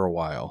quiet for a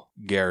while.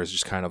 Gare is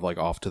just kind of like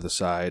off to the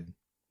side.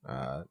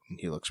 And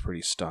he looks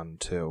pretty stunned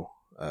too,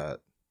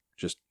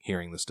 just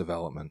hearing this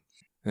development.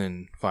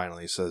 And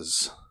finally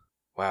says,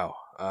 "Wow,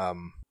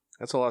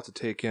 that's a lot to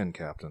take in,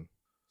 Captain."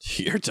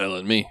 You're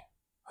telling me.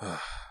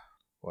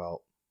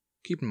 Well,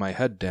 keeping my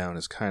head down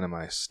is kind of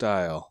my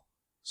style.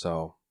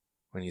 So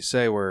when you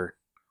say we're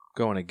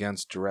going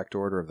against direct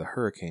order of the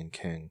Hurricane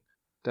King,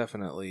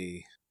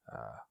 definitely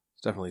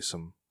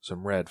some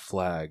red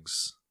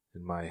flags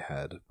in my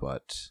head.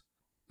 But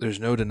there's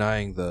no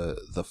denying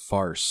the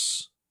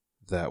farce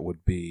that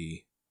would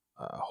be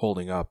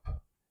holding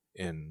up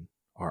in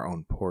our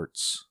own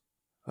ports.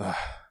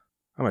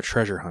 I'm a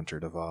treasure hunter,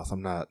 Devoth.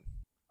 I'm not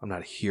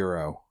a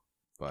hero,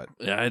 but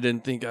Yeah, I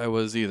didn't think I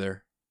was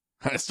either.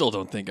 I still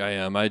don't think I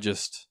am. I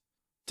just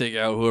take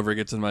out whoever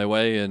gets in my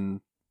way,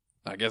 and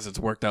I guess it's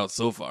worked out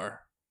so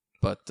far.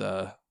 But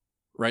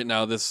right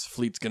now, this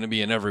fleet's going to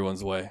be in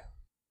everyone's way.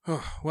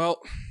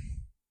 well,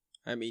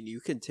 I mean, you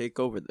can take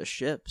over the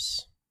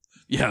ships.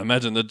 Yeah,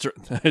 imagine look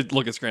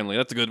at Scramley.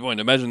 That's a good point.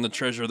 Imagine the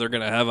treasure they're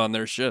going to have on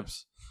their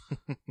ships.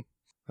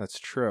 that's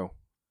true.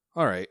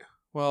 All right.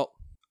 Well,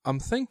 I'm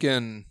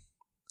thinking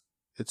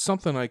it's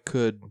something I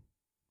could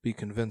be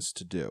convinced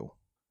to do,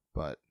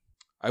 but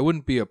I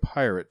wouldn't be a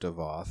pirate,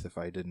 Devoth, if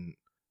I didn't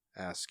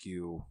ask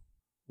you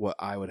what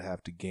I would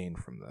have to gain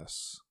from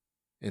this,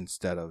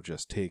 instead of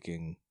just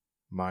taking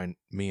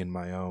me and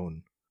my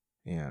own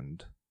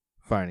and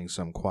finding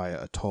some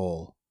quiet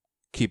atoll,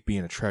 keep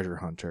being a treasure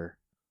hunter.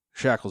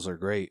 Shackles are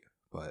great,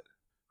 but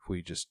if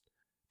we just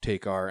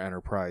take our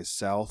enterprise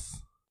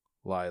south,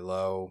 lie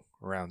low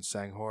around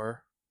Sanghor,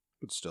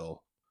 but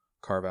still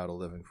carve out a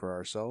living for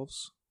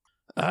ourselves.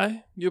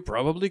 Aye, you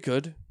probably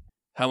could.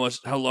 How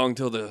long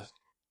till the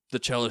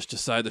Chelish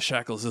decide the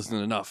shackles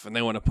isn't enough and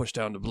they want to push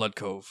down to Blood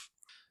Cove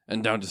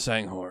and down to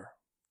Sanghor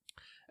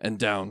and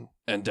down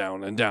and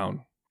down and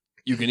down?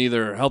 You can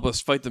either help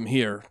us fight them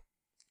here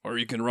or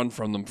you can run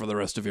from them for the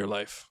rest of your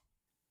life.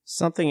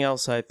 Something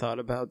else I thought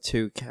about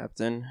too,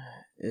 Captain,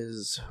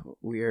 is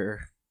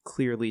we're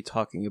clearly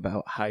talking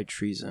about high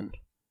treason,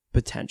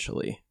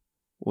 potentially,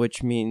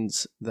 which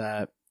means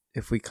that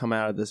if we come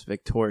out of this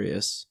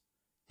victorious,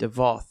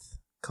 Devoth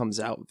comes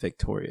out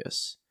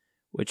victorious,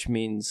 which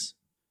means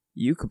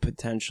you could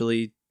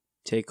potentially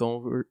take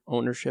over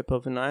ownership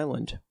of an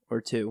island or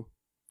two.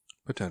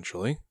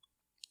 Potentially.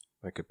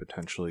 I could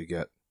potentially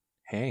get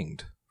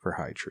hanged for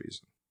high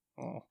treason.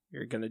 Oh,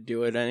 you're gonna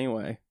do it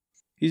anyway.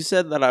 You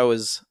said that I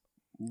was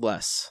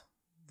less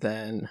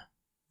than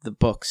the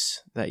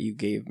books that you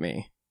gave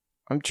me.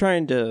 I'm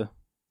trying to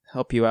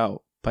help you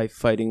out by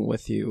fighting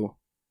with you,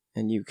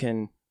 and you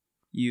can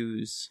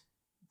use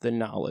the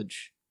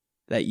knowledge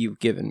that you've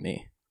given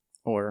me.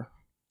 Or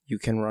you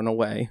can run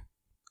away.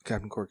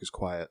 Captain Cork is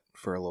quiet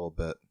for a little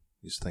bit.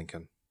 He's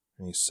thinking.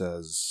 And he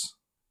says,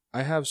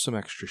 I have some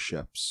extra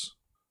ships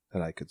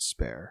that I could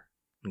spare,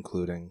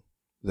 including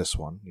this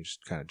one. He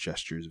just kind of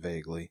gestures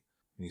vaguely.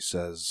 And he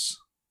says,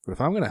 but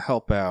if I'm going to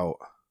help out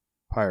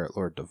Pirate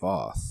Lord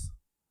Devoth,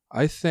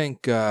 I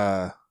think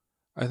I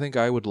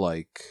would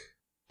like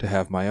to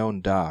have my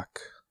own dock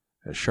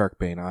at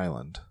Sharkbane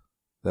Island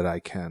that I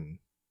can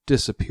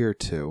disappear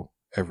to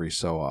every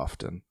so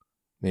often.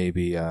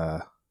 Maybe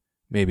a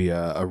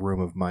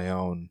room of my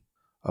own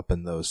up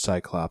in those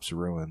Cyclops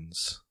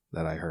ruins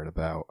that I heard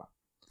about.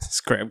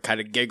 Scram kind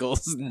of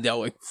giggles,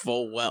 knowing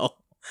full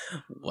well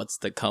what's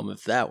to come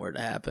if that were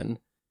to happen.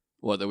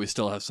 What, that we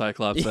still have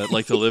Cyclops that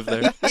like to live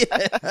there?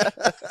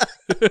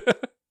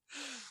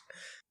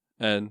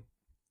 And,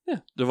 yeah,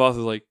 Devoth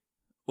is like,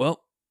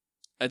 well,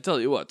 I tell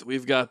you what,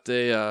 we've got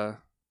you're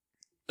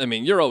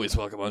always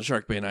welcome on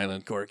Sharkbane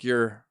Island, Cork.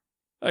 You're,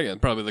 again,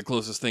 probably the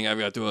closest thing I've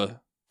got to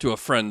a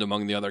friend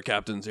among the other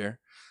captains here.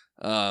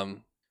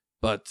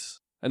 But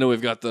I know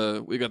we've got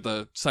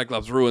the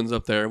Cyclops ruins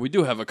up there. We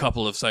do have a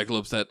couple of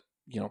Cyclops that,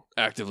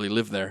 actively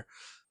live there.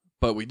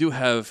 But we do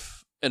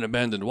have an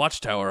abandoned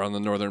watchtower on the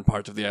northern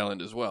part of the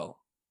island as well.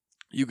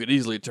 You could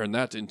easily turn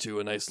that into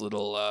a nice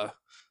little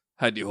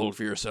hidey hole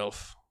for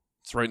yourself.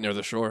 It's right near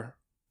the shore.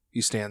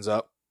 He stands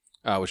up,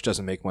 which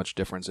doesn't make much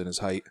difference in his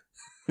height.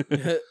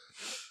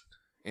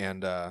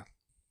 And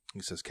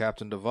he says,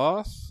 Captain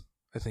Devoth,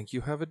 I think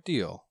you have a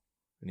deal.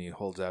 And he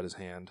holds out his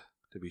hand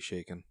to be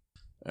shaken.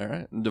 All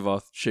right. And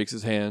Devoth shakes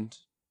his hand.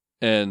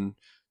 And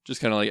just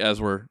kind of like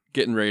as we're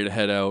getting ready to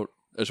head out,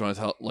 I just want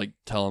to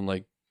tell him,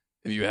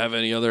 if you have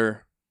any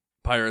other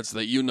pirates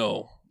that you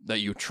know,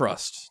 that you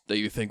trust, that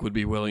you think would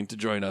be willing to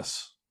join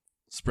us,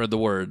 spread the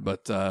word.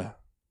 But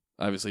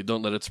obviously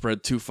don't let it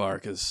spread too far,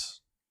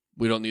 because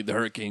we don't need the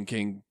Hurricane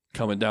King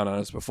coming down on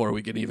us before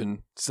we can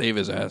even save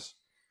his ass.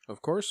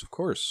 Of course.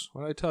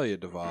 What I tell you,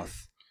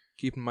 Devoth,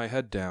 keeping my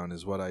head down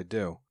is what I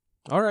do.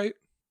 All right.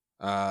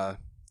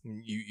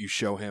 You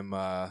show him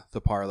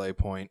the parlay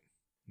point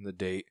and the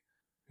date.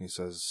 He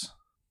says,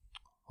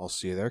 I'll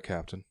see you there,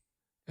 Captain.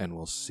 And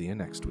we'll see you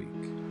next week.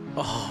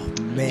 Oh,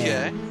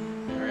 man.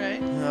 Okay.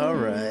 All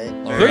right.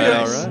 All Very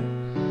right.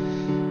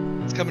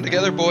 nice. It's coming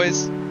together,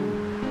 boys.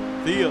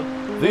 See ya.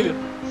 See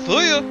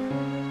ya.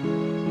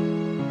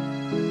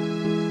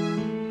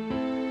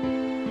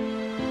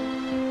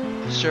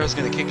 Cheryl's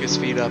gonna kick his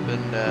feet up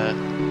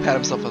and pat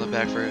himself on the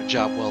back for a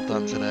job well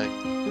done tonight.